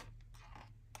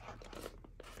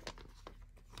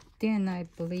 Then I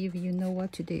believe you know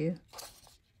what to do.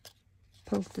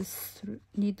 Poke this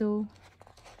needle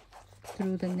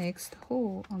through the next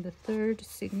hole on the third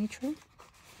signature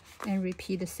and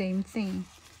repeat the same thing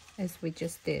as we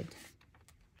just did.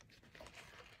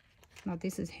 Now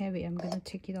this is heavy, I'm gonna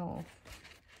take it off.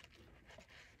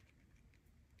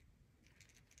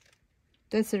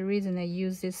 That's the reason I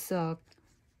use this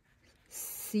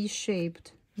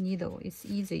C-shaped needle. It's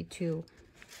easy to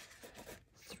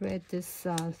thread this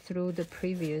through the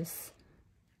previous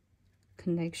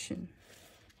connection.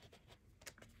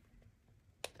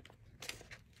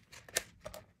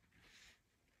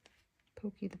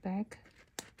 Poke it back.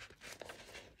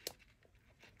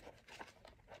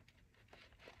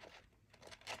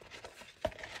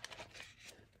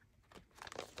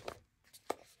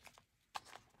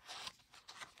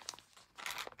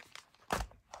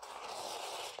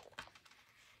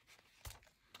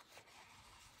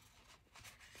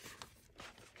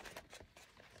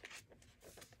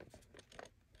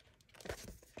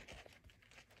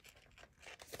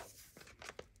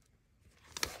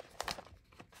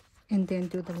 And then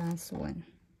do the last one.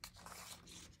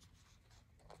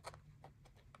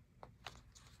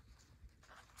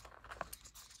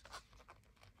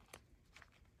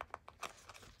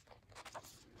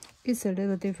 It's a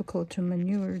little difficult to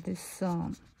maneuver this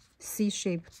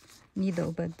C-shaped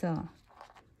needle, but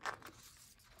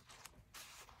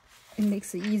it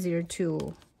makes it easier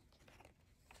to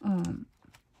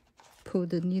pull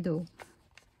the needle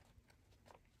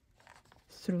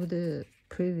through the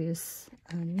previous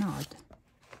knot.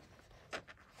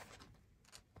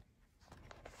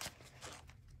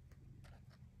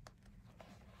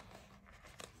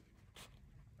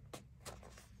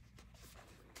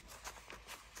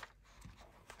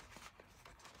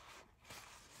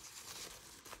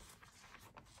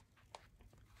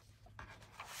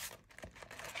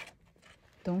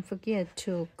 Don't forget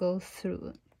to go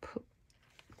through, to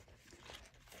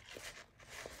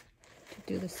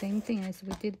do the same thing as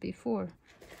we did before.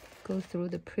 Go through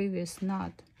the previous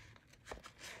knot.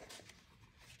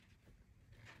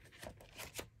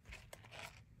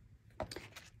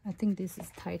 I think this is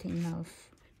tight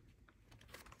enough.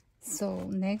 So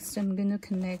next I'm going to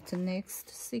connect the next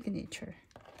signature.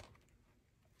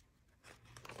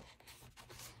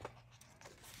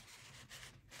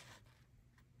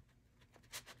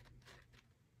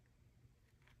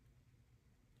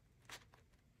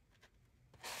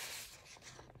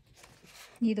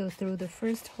 Needle through the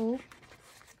first hole.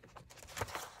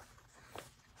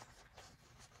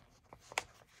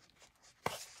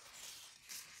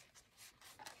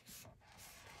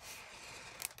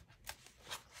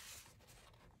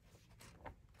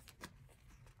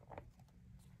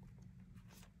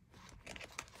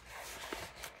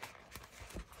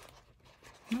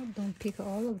 No, don't pick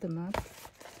all of them up,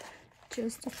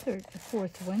 just the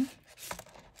fourth one.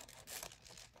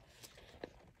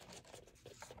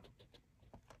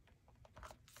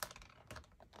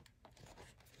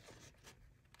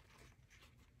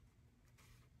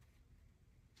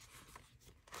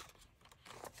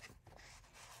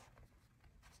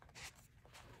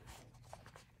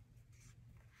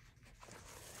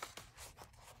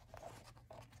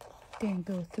 Then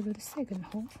go through the second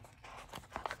hole.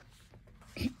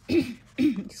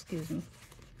 Excuse me.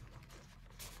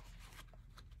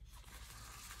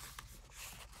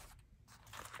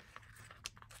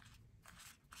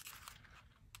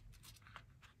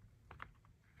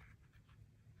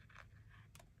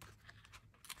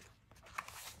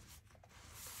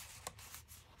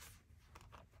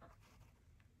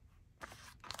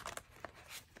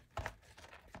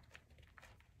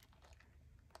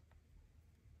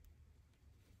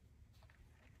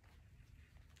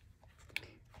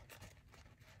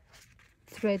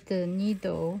 Thread the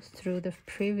needle through the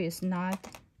previous knot.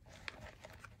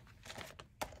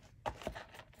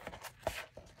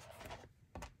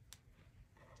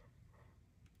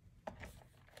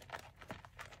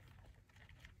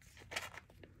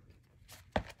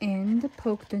 And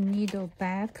poke the needle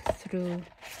back through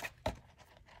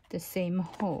the same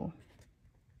hole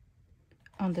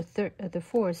on the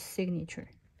fourth signature.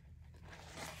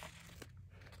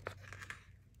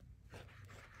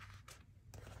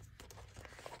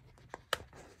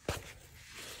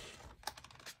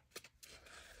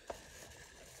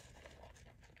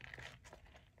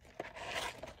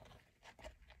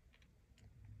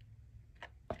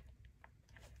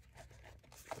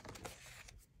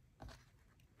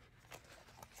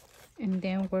 And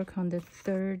then work on the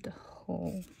third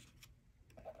hole.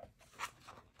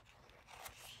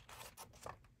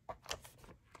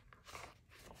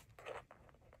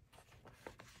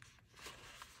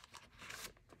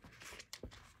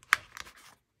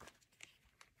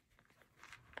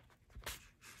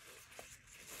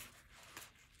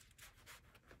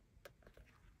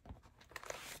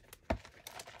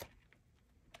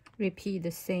 Repeat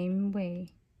the same way.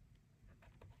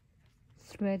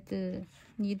 Thread the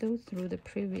needle through the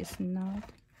previous knot.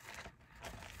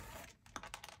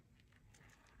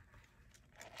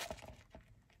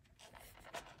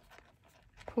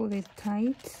 Pull it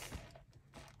tight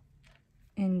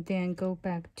and then go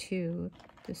back to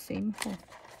the same hole.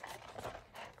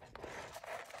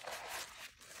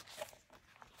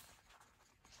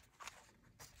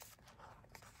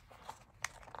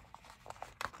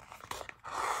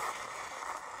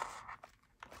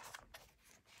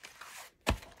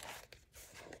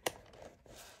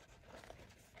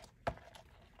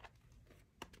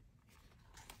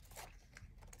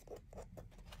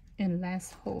 And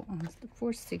last hole on the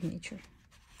fourth signature.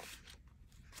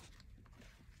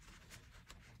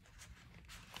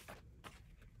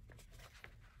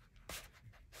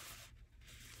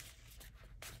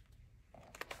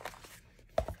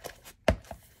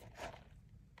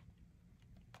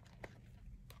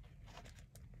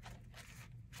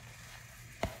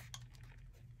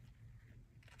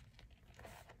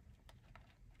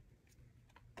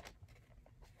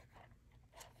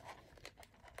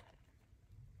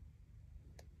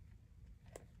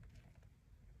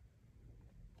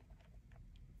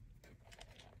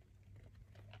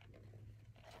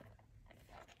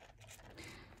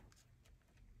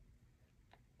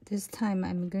 This time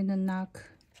I'm going to knock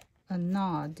a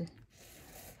knot,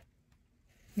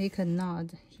 make a knot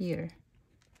here,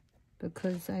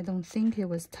 because I don't think it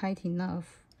was tight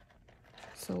enough.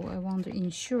 So I want to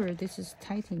ensure this is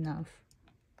tight enough.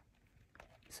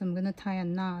 So I'm going to tie a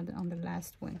knot on the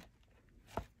last one.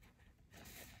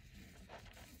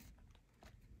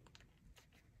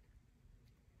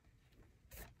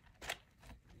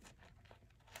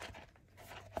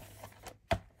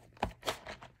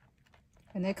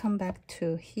 When I come back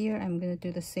to here, I'm going to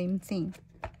do the same thing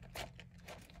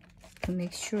to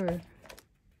make sure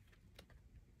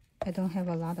I don't have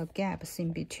a lot of gaps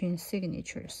in between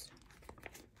signatures.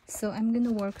 So I'm going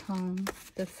to work on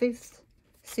the 5th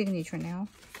signature now.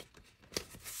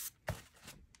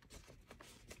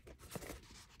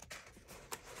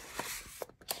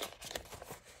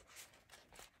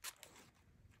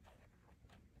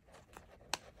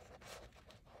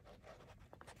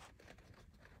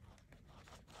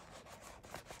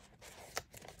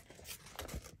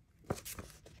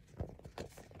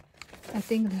 I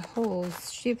think the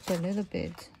holes shift a little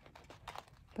bit,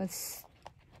 but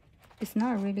it's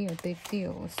not really a big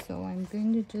deal. So I'm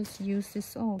going to just use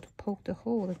this awl to poke the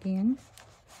hole again.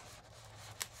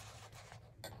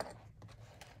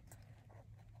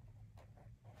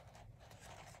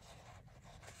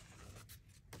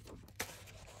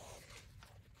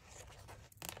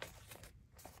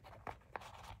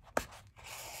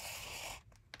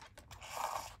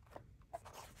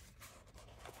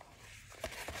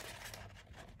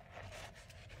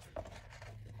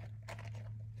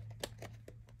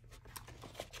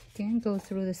 Again, go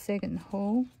through the 2nd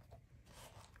hole.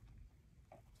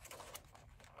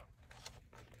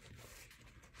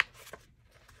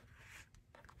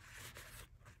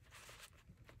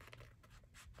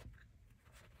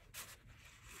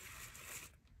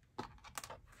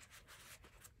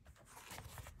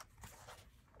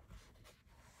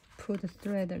 Pull the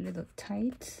thread a little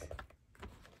tight.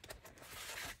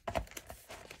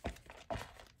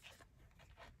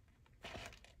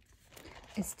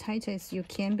 As tight as you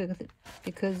can,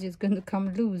 because it's going to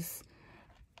come loose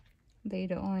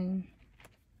later on.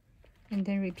 And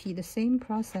then repeat the same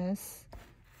process.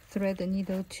 Thread the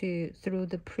needle through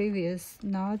the previous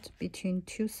knot between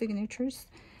 2 signatures,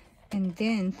 and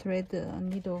then thread the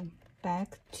needle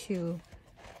back to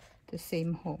the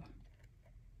same hole.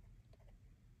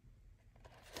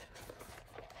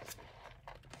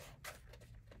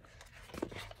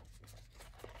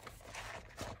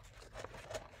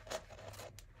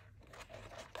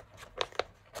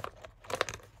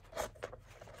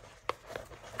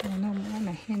 I don't know why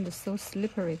my hand is so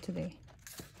slippery today.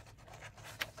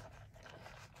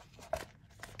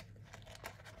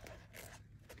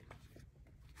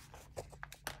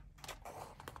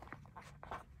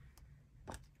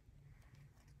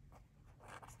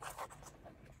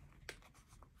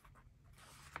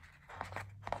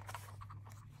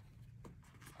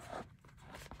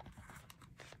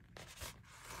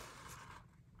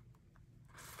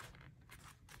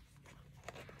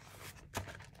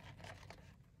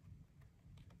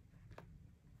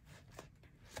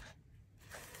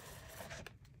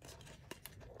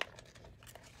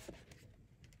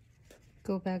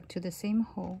 Go back to the same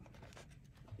hole.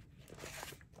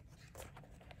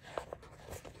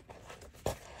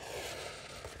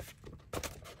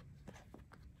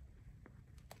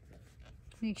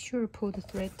 Make sure pull the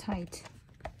thread tight.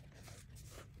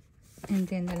 And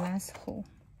then the last hole.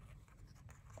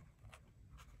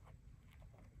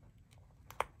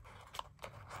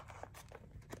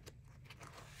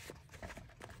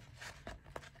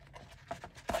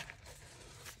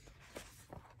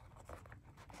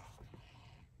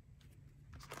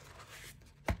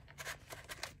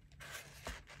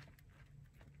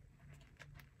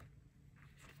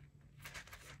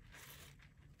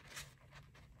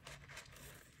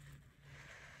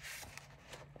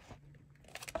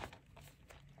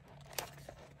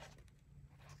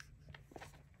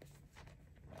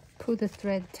 Pull the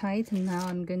thread tight, and now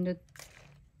I'm going to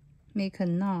make a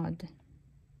knot.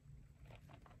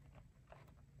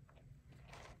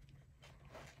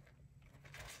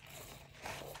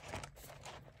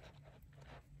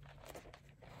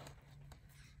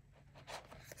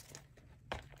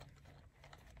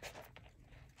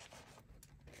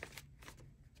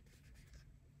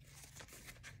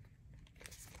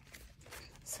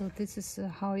 So this is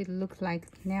how it looks like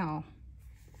now.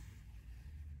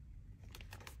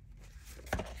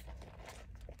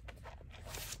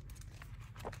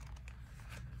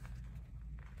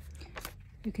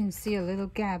 You can see a little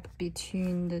gap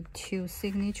between the 2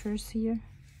 signatures here.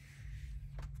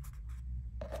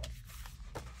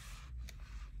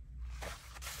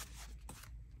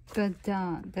 But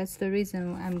that's the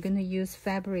reason I'm gonna use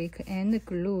fabric and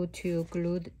glue to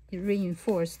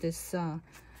reinforce this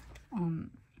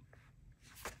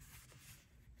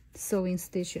sewing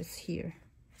stitches here.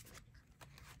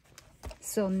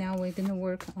 So now we're gonna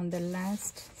work on the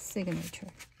last signature.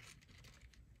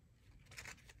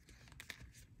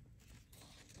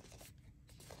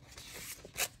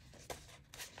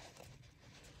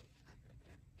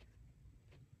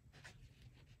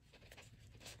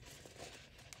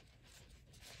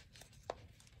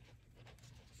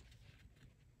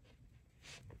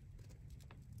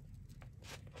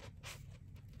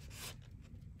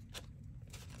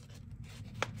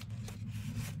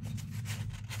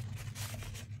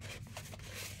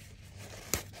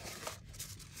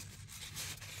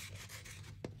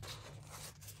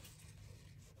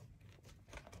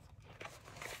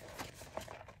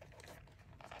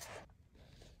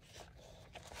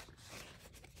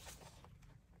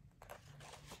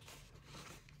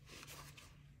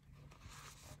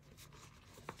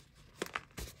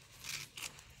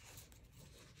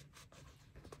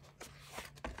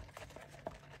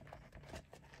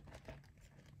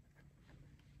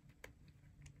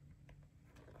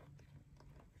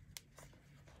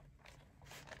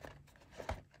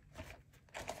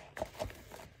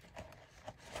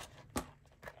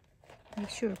 Make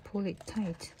sure pull it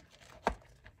tight.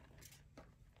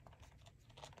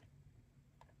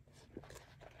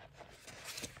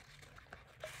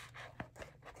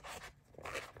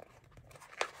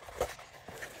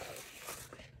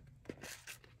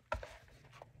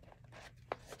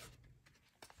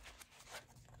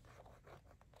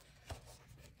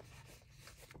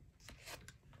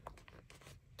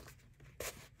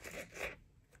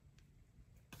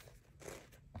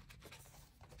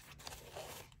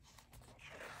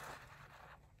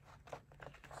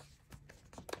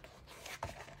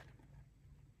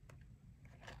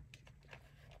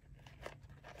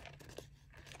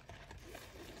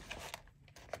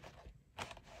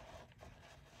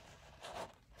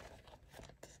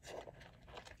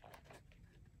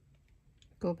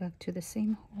 Go back to the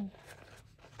same hole.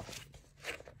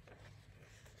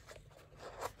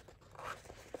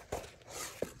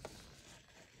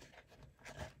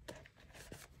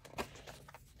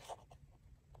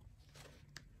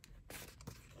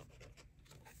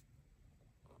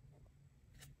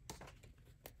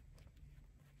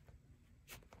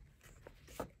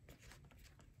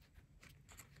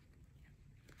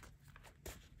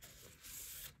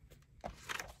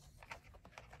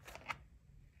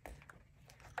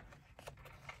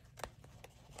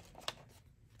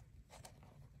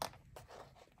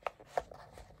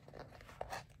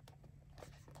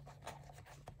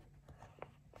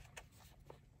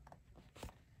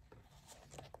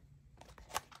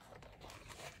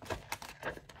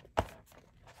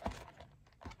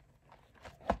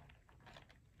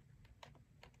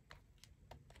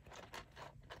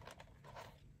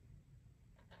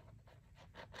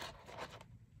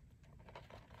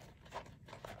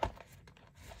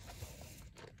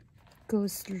 Go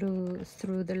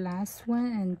through the last one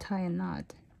and tie a knot.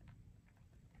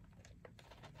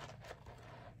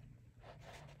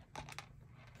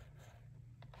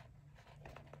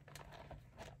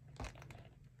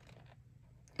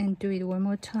 And do it one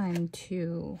more time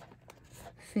to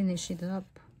finish it up.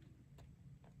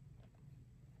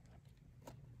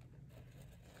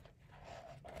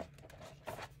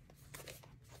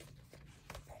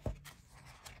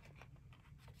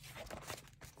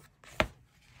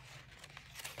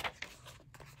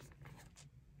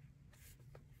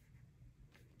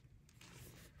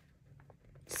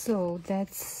 So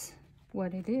that's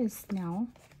what it is now.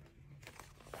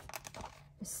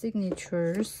 The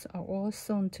signatures are all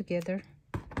sewn together.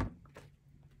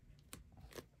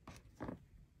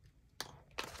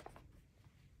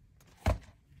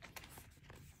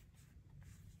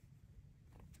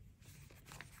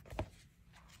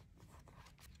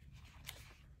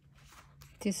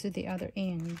 This is the other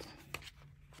end.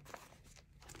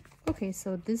 Okay,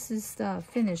 so this is the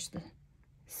finished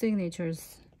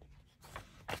signatures.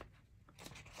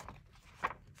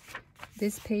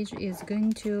 This page is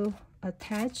going to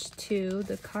attach to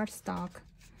the cardstock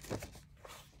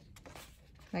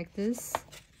like this,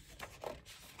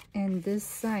 and this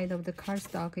side of the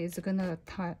cardstock is going to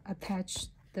attach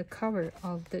the cover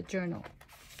of the journal,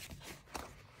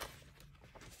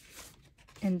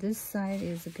 and this side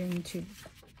is going to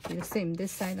be the same.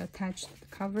 This side attached the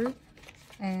cover,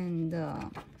 and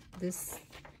these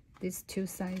two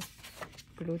sides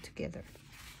glued together.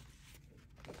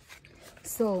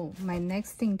 So my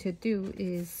next thing to do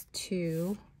is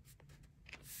to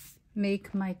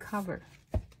make my cover.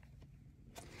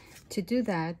 To do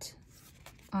that,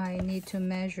 I need to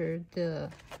measure the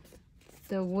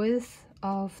width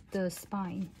of the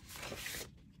spine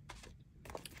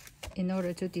in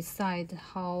order to decide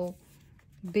how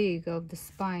big of the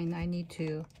spine I need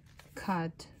to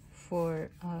cut for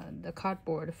the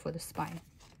cardboard for the spine.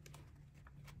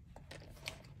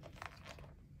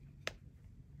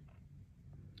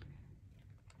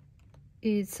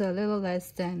 It's a little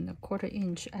less than a 1/4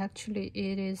 inch. Actually,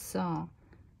 it is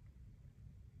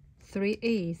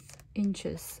 3/8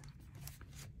 inches.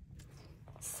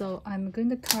 So I'm going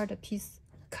to cut a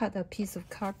piece of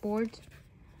cardboard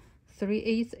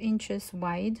 3/8 inches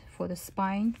wide for the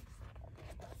spine,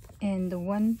 and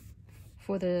one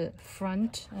for the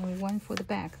front and one for the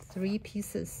back. 3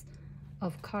 pieces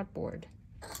of cardboard.